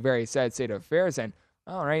very, very sad state of affairs. And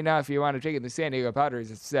right now, if you want to take it the San Diego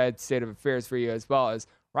Padres, it's a sad state of affairs for you as well. As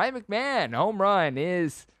Ryan McMahon, home run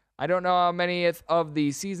is, I don't know how many of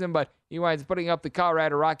the season, but he winds up putting up the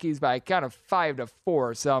Colorado Rockies by a count of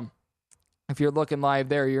 5-4. So if you're looking live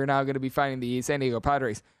there, you're now going to be finding the San Diego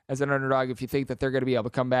Padres as an underdog if you think that they're going to be able to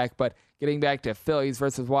come back. But getting back to Phillies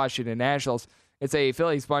versus Washington Nationals, it's a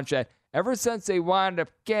Phillies bunch that ever since they wound up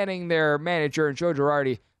getting their manager, Joe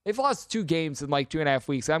Girardi, they've lost 2 games in like 2.5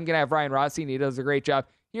 weeks. I'm going to have Ryan Rossi, and he does a great job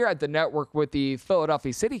here at the network with the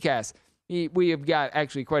Philadelphia CityCast. We have got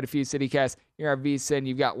actually quite a few CityCasts here at VSiN.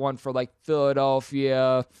 You've got one for like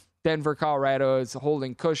Philadelphia, Denver, Colorado is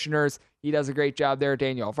Holden Kushner's. He does a great job there.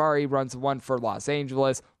 Daniel Alvari runs one for Los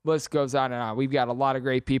Angeles. List goes on and on. We've got a lot of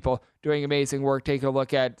great people doing amazing work, taking a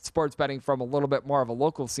look at sports betting from a little bit more of a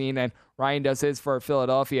local scene, and Ryan does his for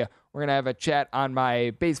Philadelphia. We're going to have a chat on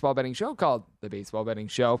my baseball betting show called The Baseball Betting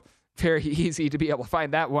Show. Very easy to be able to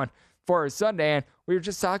find that one for Sunday, and we were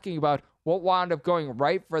just talking about what wound up going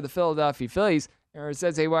right for the Philadelphia Phillies. And it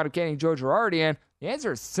says they wound up getting Joe Girardi, and the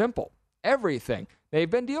answer is simple. Everything. They've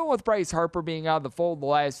been dealing with Bryce Harper being out of the fold the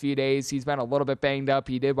last few days. He's been a little bit banged up.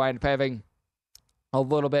 He did wind up having a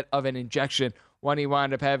little bit of an injection when he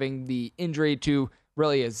wound up having the injury to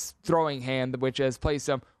really his throwing hand, which has placed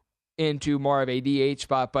him into more of a DH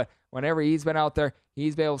spot. But whenever he's been out there,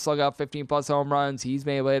 he's been able to slug out 15-plus home runs. He's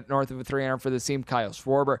been able to hit north of a 300 for the team. Kyle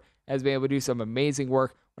Schwarber has been able to do some amazing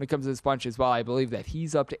work when it comes to this bunch as well. I believe that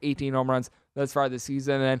he's up to 18 home runs thus far this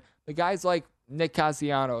season. And the guys like Nick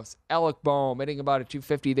Castellanos, Alec Bohm, hitting about a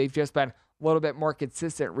 250. They've just been a little bit more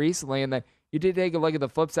consistent recently. And then you did take a look at the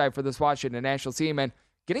flip side for this Washington Nationals team, and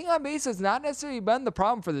getting on base has not necessarily been the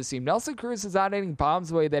problem for this team. Nelson Cruz is not hitting bombs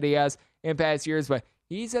the way that he has in past years, but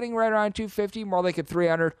he's hitting right around 250, more like a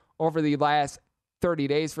 300 over the last 30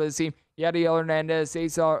 days for this team. Yadiel Hernandez,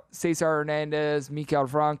 Cesar Hernandez, Miguel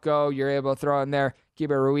Franco, you're able to throw in there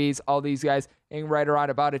Keibert Ruiz, all these guys hitting right around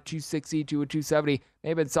about a 260 to a 270.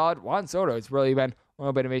 They've been solid. Juan Soto has really been a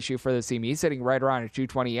little bit of an issue for this team. He's sitting right around a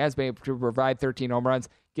 220. He has been able to provide 13 home runs,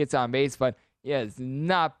 gets on base, but he has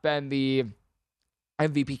not been the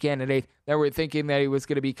MVP candidate that we're thinking that he was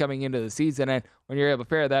going to be coming into the season. And when you're able to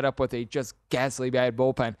pair that up with a just ghastly bad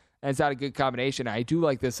bullpen, and it's not a good combination. I do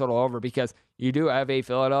like this total over because you do have a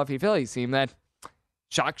Philadelphia Phillies team that,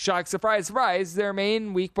 shock, surprise, surprise, their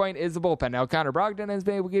main weak point is the bullpen. Now, Connor Brogdon has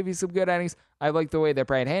been able to give you some good innings. I like the way that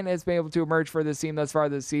Brad Hand has been able to emerge for this team thus far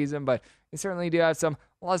this season, but they certainly do have some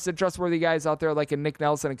less than trustworthy guys out there like a Nick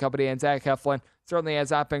Nelson and company, and Zach Heflin certainly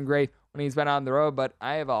has not been great when he's been on the road, but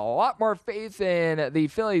I have a lot more faith in the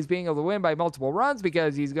Phillies being able to win by multiple runs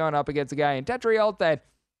because he's going up against a guy in Tetriel that,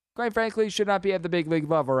 quite frankly, should not be at the big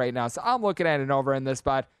league level right now. So I'm looking at an over in this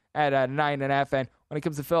spot at 9.5. And when it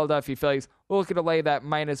comes to Philadelphia Phillies, we're looking to lay that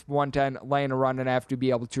minus 110, laying a run and a half to be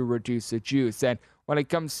able to reduce the juice. And when it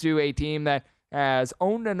comes to a team that has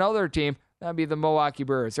owned another team, that'd be the Milwaukee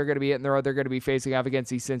Brewers. They're going to be hitting the road. They're going to be facing off against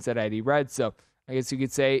the Cincinnati Reds. So I guess you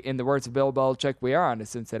could say, in the words of Bill Belichick, we are on to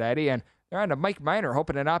Cincinnati. And they're on to Mike Minor,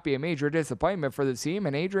 hoping to not be a major disappointment for the team.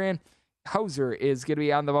 And Adrian Hauser is going to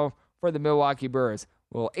be on the move for the Milwaukee Brewers.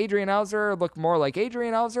 Will Adrian Hauser look more like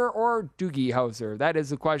Adrian Hauser or Doogie Howser? That is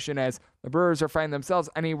the question, as the Brewers are finding themselves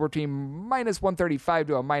anywhere between minus 135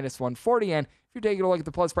 to a minus 140. And if you're taking a look at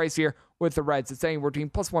the plus price here with the Reds, it's anywhere between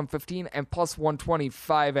plus 115 and plus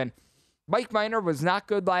 125. And Mike Minor was not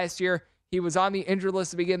good last year. He was on the injured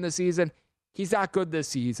list to begin the season. He's not good this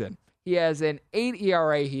season. He has an 8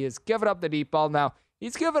 ERA. He has given up the deep ball. Now,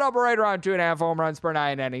 he's given up right around 2.5 home runs per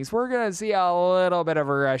 9 innings. We're going to see a little bit of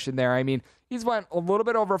regression there. I mean, he's went a little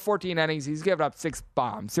bit over 14 innings. He's given up 6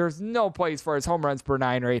 bombs. There's no place for his home runs per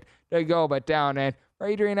 9 rate to go but down. And for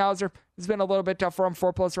Adrian Hauser, it's been a little bit tough for him.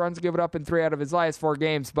 4+ runs given up in 3 out of his last 4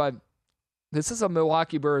 games. But this is a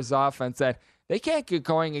Milwaukee Brewers offense that they can't get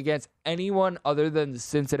going against anyone other than the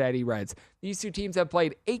Cincinnati Reds. These two teams have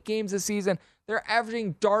played 8 games this season. They're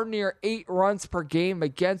averaging darn near 8 runs per game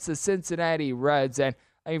against the Cincinnati Reds. And,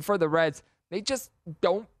 I mean, for the Reds, they just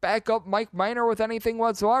don't back up Mike Minor with anything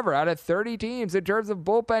whatsoever. Out of 30 teams in terms of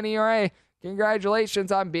bullpen ERA,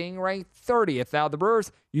 congratulations on being ranked 30th. Now, the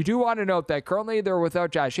Brewers, you do want to note that currently they're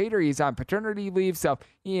without Josh Hader. He's on paternity leave, so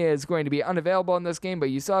he is going to be unavailable in this game, but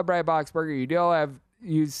you still have Brad Boxberger.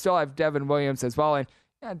 You still have Devin Williams as well, and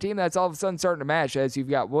a team that's all of a sudden starting to match as you've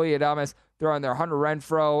got Willy Adames throwing their Hunter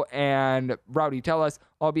Renfroe and Rowdy Tellez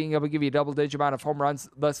all being able to give you a double-digit amount of home runs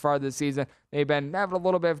thus far this season. They've been having a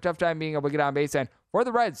little bit of a tough time being able to get on base, and for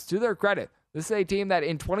the Reds, to their credit, this is a team that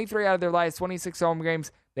in 23 out of their last 26 home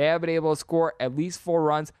games, they have been able to score at least 4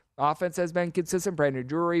 runs. Offense has been consistent. Brandon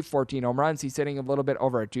Drury, 14 home runs. He's sitting a little bit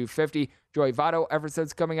over at 250. Joey Votto, ever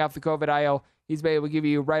since coming off the COVID IL, he's been able to give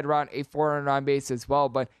you right around a 400 on base as well,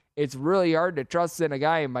 but it's really hard to trust in a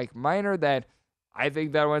guy, Mike Minor, that I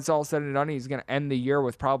think that when it's all said and done, he's going to end the year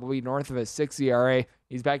with probably north of a 6 ERA.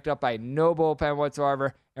 He's backed up by no bullpen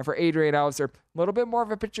whatsoever. And for Adrian Houser, a little bit more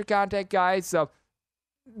of a pitcher contact guy. So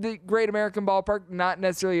the Great American Ballpark, not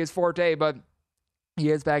necessarily his forte, but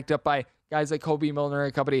he is backed up by guys like Kobe Milner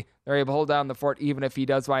and company. They're able to hold down the fort even if he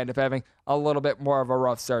does wind up having a little bit more of a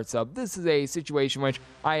rough start. So this is a situation which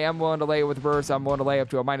I am willing to lay with the Brewers. I'm willing to lay up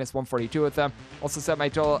to a minus 142 with them. Also set my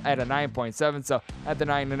total at a 9.7. So at the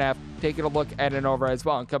 9.5, taking a look at an over as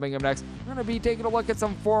well. And coming up next, we're going to be taking a look at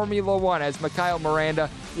some Formula One as Mikhail Miranda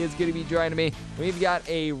is going to be joining me. We've got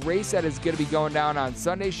a race that is going to be going down on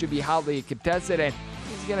Sunday. Should be hotly contested. And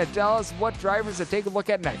he's going to tell us what drivers to take a look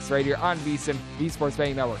at next right here on VSiN, the Sports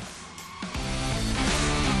Betting Network.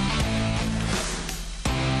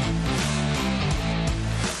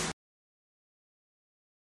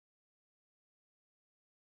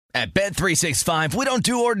 At Bet365, we don't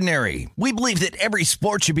do ordinary. We believe that every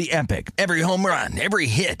sport should be epic. Every home run, every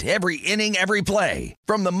hit, every inning, every play.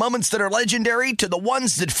 From the moments that are legendary to the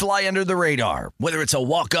ones that fly under the radar. Whether it's a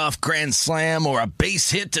walk-off grand slam or a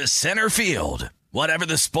base hit to center field. Whatever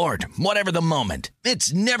the sport, whatever the moment.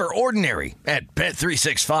 It's never ordinary at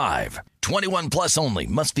Bet365. 21 plus only.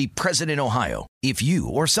 Must be present in Ohio. If you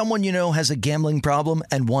or someone you know has a gambling problem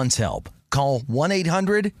and wants help, call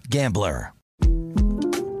 1-800-GAMBLER.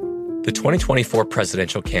 The 2024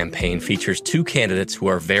 presidential campaign features 2 candidates who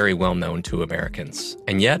are very well known to Americans.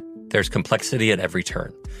 And yet, there's complexity at every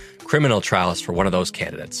turn. Criminal trials for one of those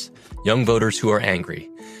candidates. Young voters who are angry.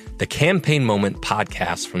 The Campaign Moment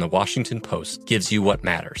podcast from the Washington Post gives you what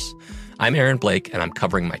matters. I'm Aaron Blake, and I'm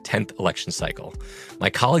covering my 10th election cycle. My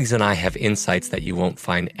colleagues and I have insights that you won't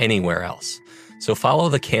find anywhere else. So follow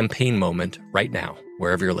the Campaign Moment right now,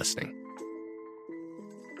 wherever you're listening.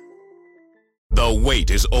 The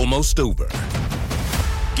wait is almost over.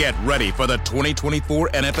 Get ready for the 2024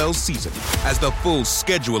 NFL season as the full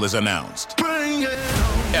schedule is announced. Bring it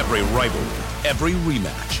on. Every rivalry, every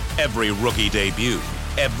rematch, every rookie debut,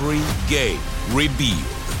 every game revealed.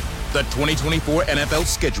 The 2024 NFL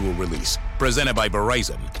schedule release, presented by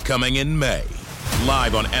Verizon, coming in May.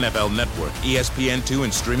 Live on NFL Network, ESPN2,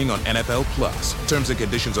 and streaming on NFL Plus. Terms and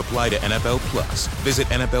conditions apply to NFL Plus. Visit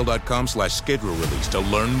NFL.com/schedule release to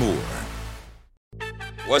learn more.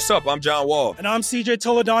 What's up? I'm John Wall. And I'm CJ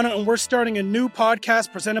Toledano, and we're starting a new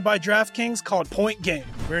podcast presented by DraftKings called Point Game.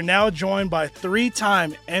 We're now joined by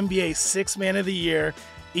 3-time NBA Sixth Man of the Year,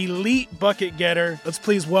 elite bucket getter. Let's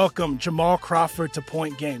please welcome Jamal Crawford to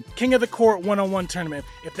Point Game. King of the Court one-on-one tournament.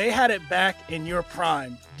 If they had it back in your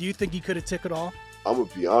prime, do you think you could have took it all? I'm going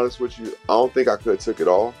to be honest with you. I don't think I could have took it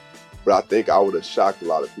all, but I think I would have shocked a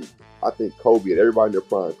lot of people. I think Kobe and everybody in their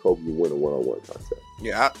prime, Kobe would win a one-on-one contest.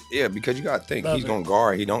 Yeah, because you got to think. He's going to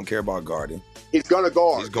guard. He don't care about guarding. He's going to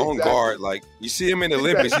guard. He's going to guard. Like, you see him in the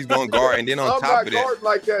Olympics, he's going to guard. And then on top of that. I'm not guarding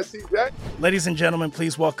like that, CJ. Ladies and gentlemen,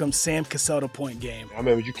 please welcome Sam Cassell to Point Game. I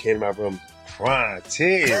remember you came out from crying,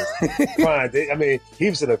 tears. I mean, he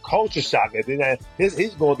was in a culture shock. And then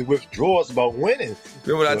he's going through withdrawals about winning.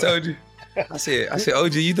 Remember what I told you? I said,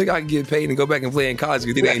 OG, you think I can get paid and go back and play in college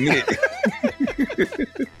because it ain't it?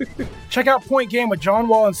 Check out Point Game with John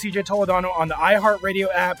Wall and CJ Toledano on the iHeartRadio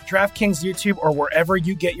app, DraftKings YouTube, or wherever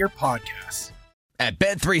you get your podcasts. At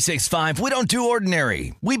Bet365, we don't do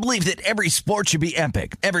ordinary. We believe that every sport should be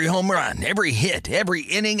epic. Every home run, every hit, every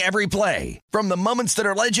inning, every play. From the moments that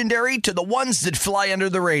are legendary to the ones that fly under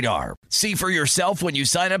the radar. See for yourself when you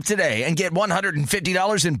sign up today and get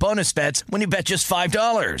 $150 in bonus bets when you bet just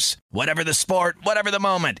 $5. Whatever the sport, whatever the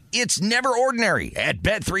moment, it's never ordinary at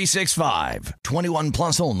Bet365. 21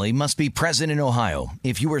 plus only. Must be present in Ohio.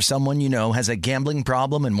 If you or someone you know has a gambling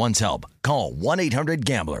problem and wants help, call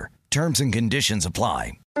 1-800-GAMBLER. Terms and conditions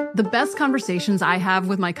apply. The best conversations I have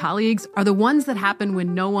with my colleagues are the ones that happen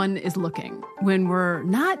when no one is looking, when we're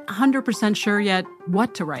not 100% sure yet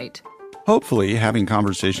what to write. Hopefully, having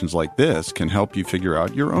conversations like this can help you figure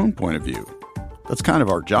out your own point of view. That's kind of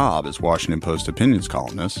our job as Washington Post opinions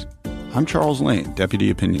columnists. I'm Charles Lane, Deputy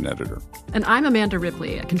Opinion Editor. And I'm Amanda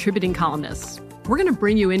Ripley, a contributing columnist. We're going to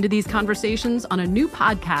bring you into these conversations on a new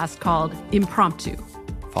podcast called Impromptu.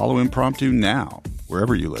 Follow Impromptu now,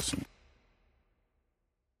 wherever you listen.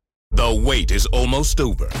 The wait is almost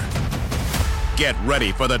over. Get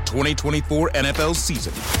ready for the 2024 NFL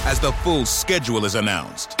season as the full schedule is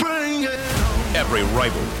announced. Bring it on. Every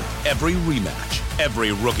rivalry, every rematch,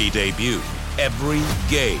 every rookie debut, every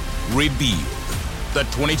game revealed. The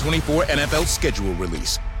 2024 NFL schedule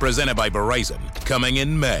release, presented by Verizon, coming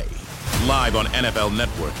in May. Live on NFL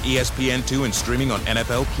Network, ESPN2, and streaming on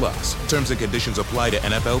NFL Plus. Terms and conditions apply to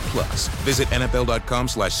NFL Plus. Visit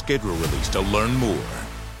NFL.com/schedule release to learn more.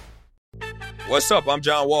 What's up? I'm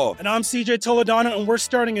John Wall. And I'm CJ Toledano, and we're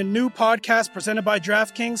starting a new podcast presented by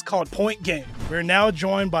DraftKings called Point Game. We're now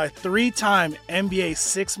joined by three-time NBA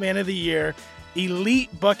Sixth Man of the Year,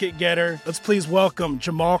 elite bucket getter. Let's please welcome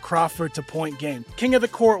Jamal Crawford to Point Game. King of the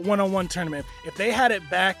Court one-on-one tournament. If they had it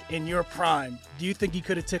back in your prime, do you think you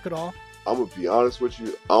could have took it all? I'm going to be honest with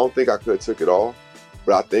you. I don't think I could have took it all,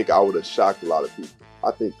 but I think I would have shocked a lot of people.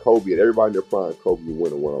 I think Kobe and everybody in their prime, Kobe would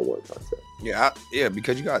win a one-on-one contest. Yeah,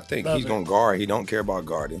 because you got to think, he's going to guard. He don't care about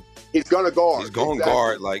guarding. He's going to guard. He's going to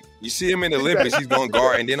guard. Like, you see him in the Olympics, he's going to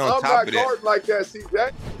guard. And then on top of that. Like that, see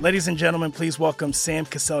that? Ladies and gentlemen, please welcome Sam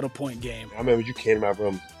Cassell to Point Game. I remember you came out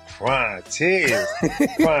from crying tears.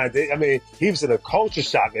 I mean, he was in a culture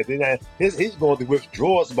shock. And then he's going through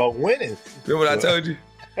withdrawals about winning. Remember what I told you?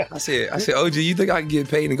 I said, OG, you think I can get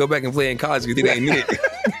paid and go back and play in college because it ain't it?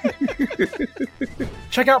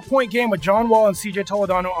 Check out Point Game with John Wall and CJ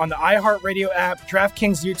Toledano on the iHeartRadio app,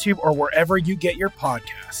 DraftKings YouTube, or wherever you get your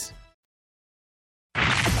podcasts.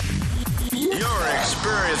 You're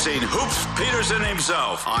experiencing Hoops Peterson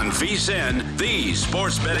himself on VSiN, the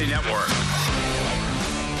Sports Betting Network.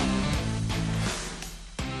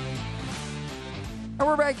 And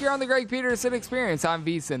we're back here on the Greg Peterson Experience on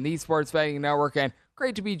VSiN, the Sports Betting Network, and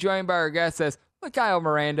great to be joined by our guest as Mikhail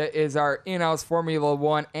Miranda is our in-house Formula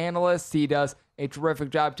One analyst. He does a terrific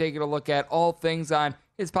job taking a look at all things on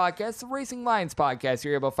his podcast, the Racing Lines podcast.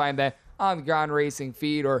 You're able to find that on the Gone Racing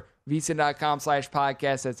feed or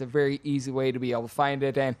vsin.com/podcast. That's a very easy way to be able to find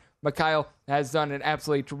it. And Mikhail has done an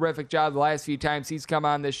absolutely terrific job the last few times he's come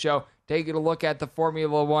on this show, taking a look at the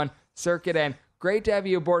Formula One circuit. And great to have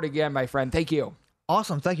you aboard again, my friend. Thank you.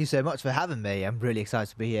 Awesome. Thank you so much for having me. I'm really excited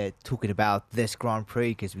to be here talking about this Grand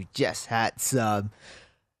Prix because we just had some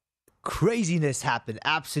craziness happen.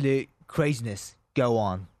 Absolute craziness go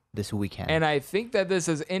on this weekend. And I think that this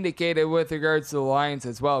is indicated with regards to the lines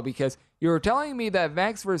as well, because you were telling me that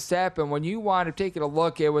Max Verstappen, when you wanted to take a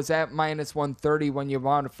look, it was at minus 130 when you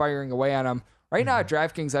wanted firing away on him. Right now at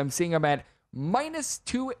DraftKings, I'm seeing him at minus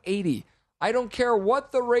 280. I don't care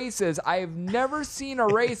what the race is. I have never seen a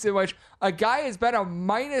race in which a guy has been a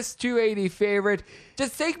minus 280 favorite.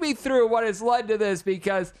 Just take me through what has led to this,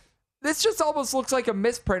 because this just almost looks like a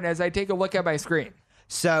misprint as I take a look at my screen.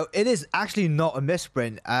 So it is actually not a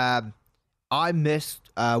misprint. I missed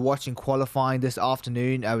watching qualifying this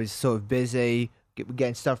afternoon. I was sort of busy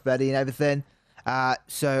getting stuff ready and everything.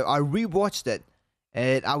 So I rewatched it,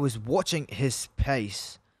 and I was watching his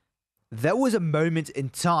pace. There was a moment in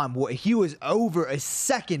time where he was over a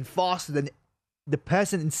second faster than the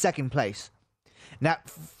person in second place. Now,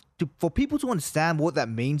 for people to understand what that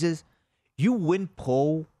means is, you win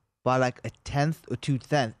pole by like a tenth or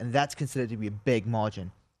 2/10, and that's considered to be a big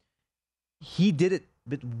margin. He did it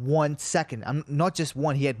with 1 second. Not just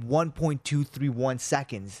one, he had 1.231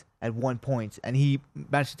 seconds at 1 point, and he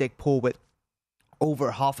managed to take pole with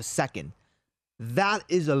over half a second. That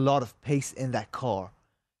is a lot of pace in that car,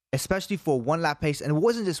 especially for one lap pace. And it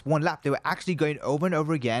wasn't just one lap, they were actually going over and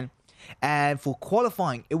over again. And for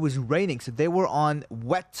qualifying, it was raining, so they were on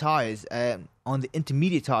wet tires, on the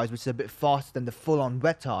intermediate tires, which is a bit faster than the full-on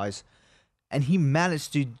wet tires. And he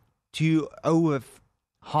managed to over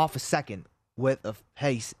half a second worth of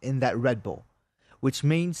pace in that Red Bull, which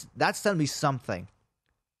means that's telling me something.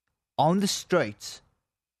 On the straights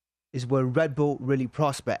is where Red Bull really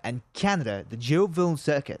prosper, and Canada, the Gilles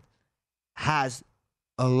circuit, has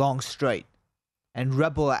a long straight, and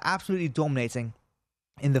Red Bull are absolutely dominating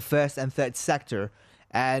in the first and third sector.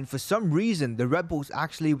 And for some reason, the Red Bulls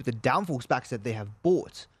actually, with the downforce packs that they have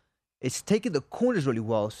bought, it's taken the corners really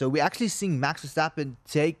well. So we're actually seeing Max Verstappen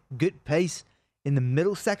take good pace in the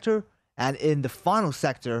middle sector and in the final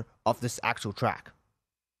sector of this actual track.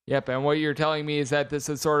 Yep, and what you're telling me is that this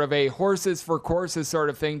is sort of a horses for courses sort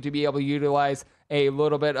of thing to be able to utilize a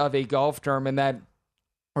little bit of a golf term, and that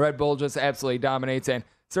Red Bull just absolutely dominates. And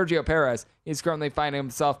Sergio Perez is currently finding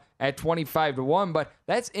himself at 25-1, but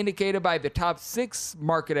that's indicated by the top 6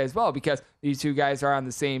 market as well, because these two guys are on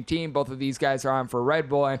the same team. Both of these guys are on for Red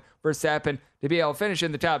Bull, and Verstappen to be able to finish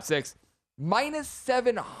in the top 6, minus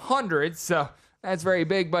 700, so that's very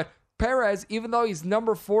big. But Perez, even though he's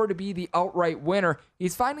number 4 to be the outright winner,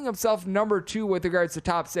 he's finding himself number 2 with regards to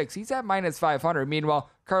top 6. He's at minus 500. Meanwhile,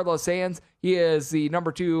 Carlos Sainz, he is the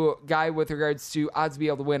number 2 guy with regards to odds to be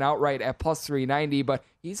able to win outright at plus 390, but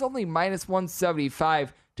he's only minus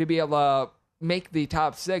 175 to be able to make the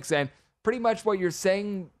top 6. And pretty much what you're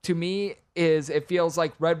saying to me is it feels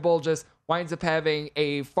like Red Bull just winds up having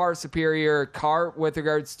a far superior car with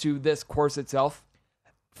regards to this course itself.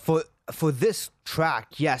 For this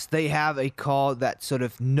track, yes, they have a car that sort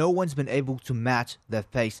of no one's been able to match their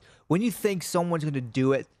pace. When you think someone's going to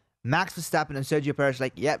do it, Max Verstappen and Sergio Perez are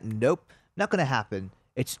like, yep, nope, not going to happen.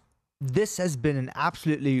 This has been an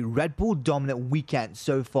absolutely Red Bull dominant weekend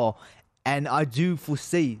so far, and I do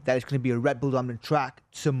foresee that it's going to be a Red Bull dominant track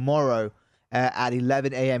tomorrow at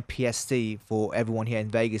 11 a.m. PST for everyone here in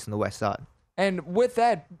Vegas on the west side. And with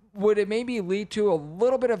that, would it maybe lead to a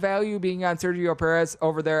little bit of value being on Sergio Perez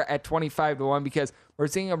over there at 25-1? Because we're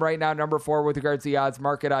seeing him right now, number 4 with regards to the odds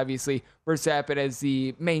market. Obviously, Verstappen is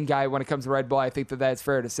the main guy when it comes to Red Bull. I think that's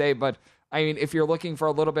fair to say. But, I mean, if you're looking for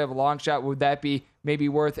a little bit of a long shot, would that be maybe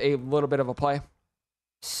worth a little bit of a play?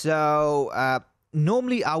 So,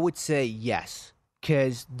 normally I would say yes,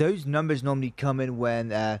 because those numbers normally come in when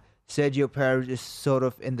Sergio Perez is sort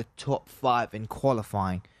of in the top 5 in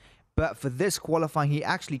qualifying. But for this qualifying, he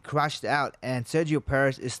actually crashed out, and Sergio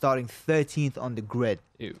Perez is starting 13th on the grid.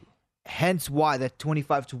 Ew. Hence why that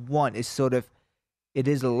 25-1 is sort of, it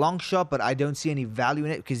is a long shot, but I don't see any value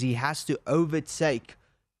in it because he has to overtake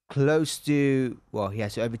he has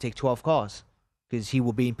to overtake 12 cars because he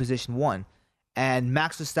will be in position 1. And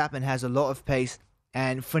Max Verstappen has a lot of pace,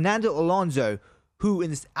 and Fernando Alonso, who in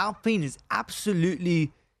this Alpine is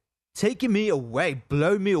absolutely taking me away,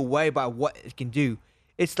 blowing me away by what it can do.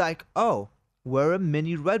 It's like, oh, we're a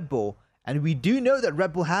mini Red Bull. And we do know that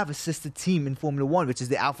Red Bull have a sister team in Formula 1, which is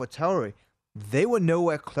the AlphaTauri. They were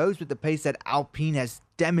nowhere close with the pace that Alpine has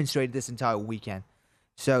demonstrated this entire weekend.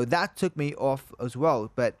 So that took me off as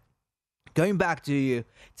well. But going back to you,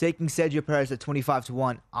 taking Sergio Perez at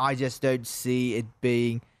 25-1, I just don't see it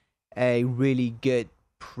being a really good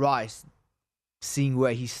price, seeing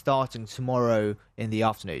where he's starting tomorrow in the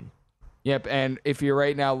afternoon. Yep, and if you're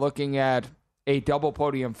right now looking at a double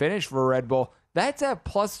podium finish for Red Bull, that's at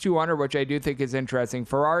plus 200, which I do think is interesting.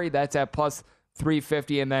 Ferrari, that's at plus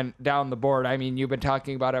 350, and then down the board, I mean, you've been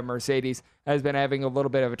talking about it. Mercedes has been having a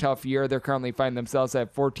little bit of a tough year. They're currently finding themselves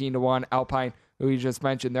at 14-1. Alpine, who you just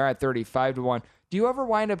mentioned, they're at 35-1. Do you ever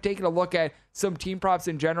wind up taking a look at some team props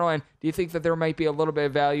in general, and do you think that there might be a little bit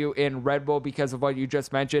of value in Red Bull because of what you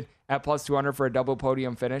just mentioned at plus 200 for a double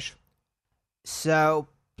podium finish? So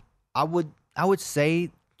I would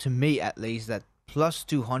say, to me at least, that plus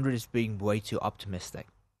 200 is being way too optimistic.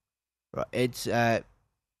 Right? It's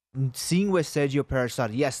seeing where Sergio Perez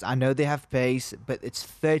started. Yes, I know they have pace, but it's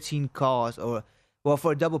 13 cars,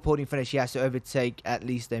 for a double podium finish, he has to overtake at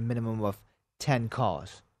least a minimum of 10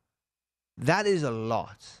 cars. That is a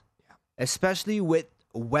lot, especially with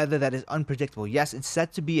weather that is unpredictable. Yes, it's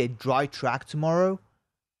set to be a dry track tomorrow,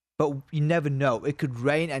 but you never know. It could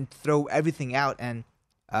rain and throw everything out. And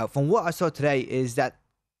from what I saw today is that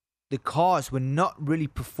the cars were not really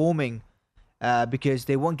performing because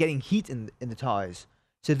they weren't getting heat in the tires.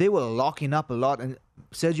 So they were locking up a lot, and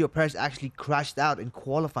Sergio Perez actually crashed out in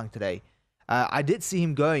qualifying today. I did see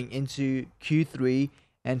him going into Q3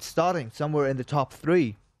 and starting somewhere in the top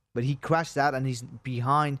 3, but he crashed out and he's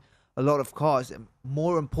behind a lot of cars. And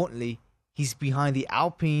more importantly, he's behind the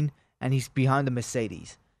Alpine and he's behind the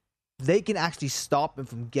Mercedes. They can actually stop him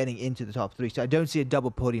from getting into the top 3, so I don't see a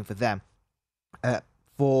double podium for them.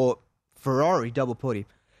 For Ferrari, double podium.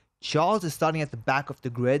 Charles is starting at the back of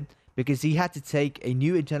the grid because he had to take a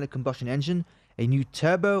new internal combustion engine, a new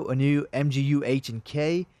turbo, a new MGU H and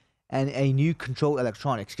K, and a new control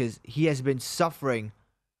electronics because he has been suffering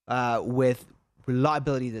with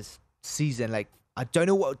reliability this season. Like, I don't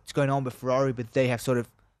know what's going on with Ferrari, but they have sort of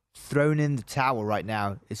thrown in the towel right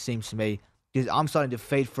now, it seems to me, because I'm starting to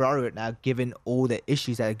fade Ferrari right now given all the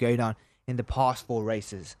issues that are going on in the past 4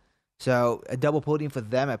 races. So a double podium for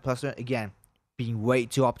them at plus 1, again, being way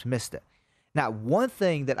too optimistic. Now, one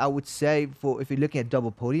thing that I would say for if you're looking at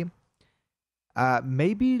double podium,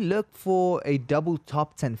 maybe look for a double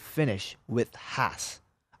top 10 finish with Haas.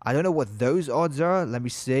 I don't know what those odds are. Let me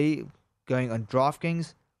see. Going on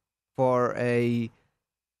DraftKings for a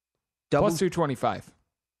double plus 225.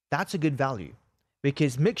 That's a good value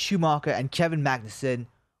because Mick Schumacher and Kevin Magnussen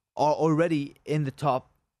are already in the top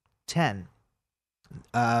 10.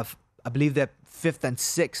 I believe they're 5th and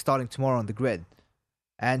 6th starting tomorrow on the grid.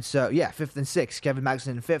 And so, 5th and 6th. Kevin Magnussen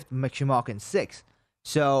in 5th, Mick Schumacher in 6th.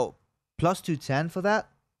 So, plus 210 for that.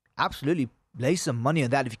 Absolutely, lay some money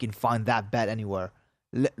on that if you can find that bet anywhere.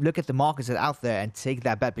 Look at the markets that are out there and take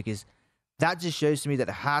that bet, because that just shows to me that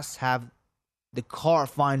Haas have the car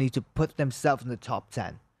finally to put themselves in the top 10.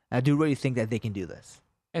 And I do really think that they can do this.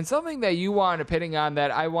 And something that you want opinion on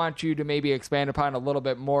that I want you to maybe expand upon a little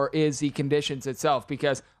bit more is the conditions itself,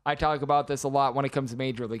 because I talk about this a lot when it comes to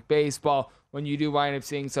Major League Baseball. When you do wind up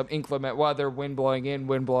seeing some inclement weather, wind blowing in,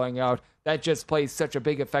 wind blowing out, that just plays such a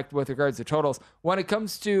big effect with regards to totals. When it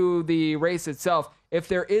comes to the race itself, if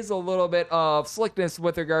there is a little bit of slickness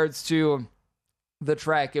with regards to the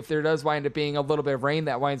track, if there does wind up being a little bit of rain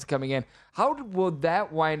that winds up coming in, how will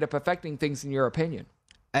that wind up affecting things in your opinion?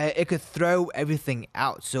 It could throw everything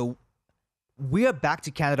out. So we are back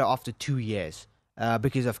to Canada after 2 years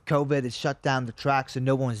because of COVID. It shut down the track, so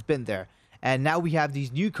no one has been there. And now we have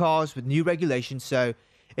these new cars with new regulations, so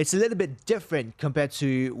it's a little bit different compared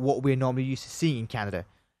to what we're normally used to seeing in Canada.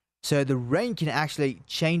 So the rain can actually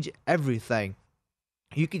change everything.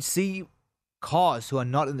 You can see cars who are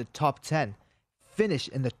not in the top 10 finish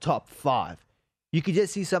in the top 5. You could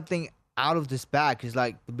just see something out of this bag,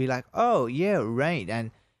 because be like, oh yeah, rain. And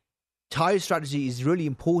tire strategy is really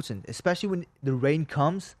important, especially when the rain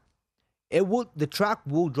comes. The track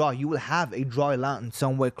will dry. You will have a dry land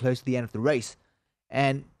somewhere close to the end of the race,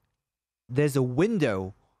 and there's a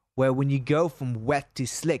window where when you go from wet to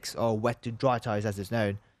slicks, or wet to dry tires as it's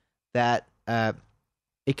known, that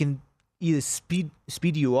it can either speed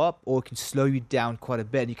you up or it can slow you down quite a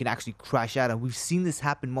bit. You can actually crash out, and we've seen this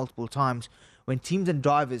happen multiple times when teams and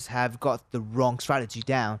drivers have got the wrong strategy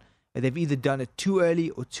down. They've either done it too early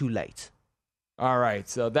or too late. All right,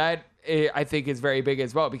 so that I think is very big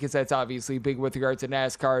as well, because that's obviously big with regards to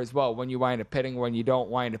NASCAR as well, when you wind up pitting, when you don't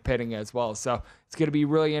wind up pitting as well. So it's going to be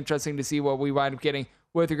really interesting to see what we wind up getting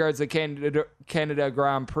with regards to Canada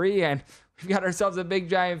Grand Prix. And we've got ourselves a big,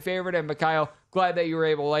 giant favorite. And Mikhail, glad that you were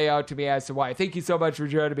able to lay out to me as to why. Thank you so much for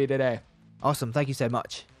joining me today. Awesome. Thank you so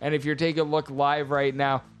much. And if you're taking a look live right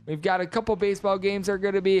now, we've got a couple baseball games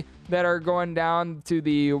that are going down to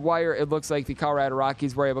the wire. It looks like the Colorado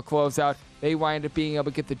Rockies were able to close out. They wind up being able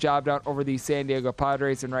to get the job done over the San Diego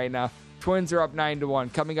Padres. And right now, Twins are up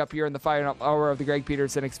 9-1. Coming up here in the final hour of the Greg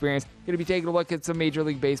Peterson Experience, going to be taking a look at some Major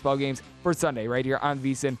League Baseball games for Sunday right here on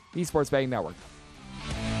VSiN, the Sports Betting Network.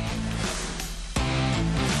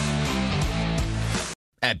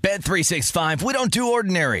 At Bet365, we don't do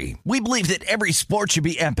ordinary. We believe that every sport should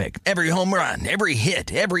be epic. Every home run, every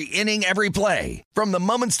hit, every inning, every play. From the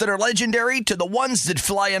moments that are legendary to the ones that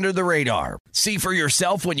fly under the radar. See for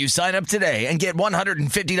yourself when you sign up today and get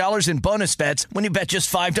 $150 in bonus bets when you bet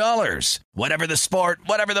just $5. Whatever the sport,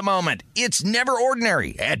 whatever the moment, it's never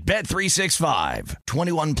ordinary at Bet365.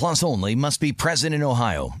 21 plus only. Must be present in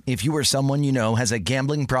Ohio. If you or someone you know has a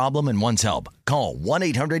gambling problem and wants help, call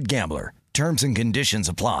 1-800-GAMBLER. Terms and conditions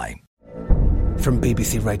apply. From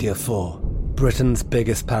BBC Radio 4, Britain's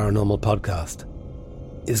biggest paranormal podcast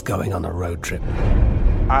is going on a road trip.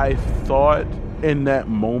 I thought in that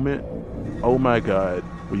moment, oh my God,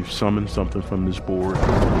 we've summoned something from this board.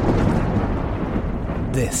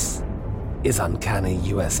 This is Uncanny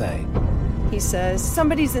USA. He says,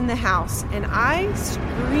 somebody's in the house, and I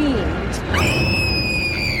screamed.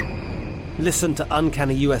 Listen to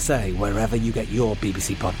Uncanny USA wherever you get your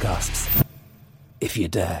BBC podcasts, if you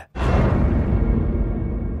dare.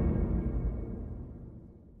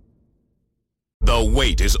 The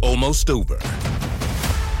wait is almost over.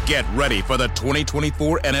 Get ready for the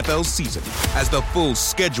 2024 NFL season as the full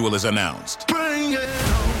schedule is announced.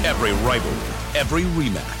 Every rivalry, every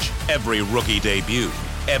rematch, every rookie debut,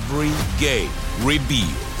 every game revealed.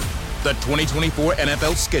 The 2024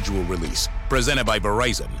 NFL schedule release, presented by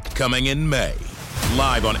Verizon, coming in May.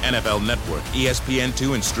 Live on NFL Network,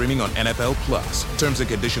 ESPN2, and streaming on NFL Plus. Terms and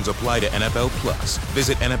conditions apply to NFL Plus.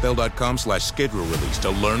 Visit NFL.com/schedule release to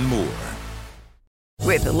learn more.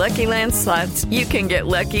 With the Lucky Land Slots, you can get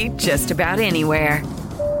lucky just about anywhere.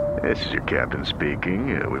 This is your captain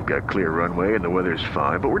speaking. We've got clear runway and the weather's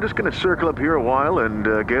fine, but we're just going to circle up here a while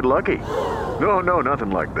and get lucky. No,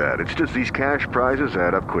 nothing like that. It's just these cash prizes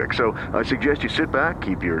add up quick. So I suggest you sit back,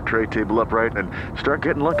 keep your tray table upright, and start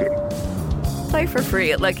getting lucky. Play for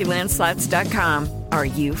free at LuckyLandSlots.com. Are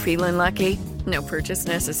you feeling lucky? No purchase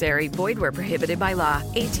necessary. Void where prohibited by law.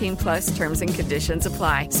 18 plus terms and conditions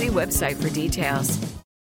apply. See website for details.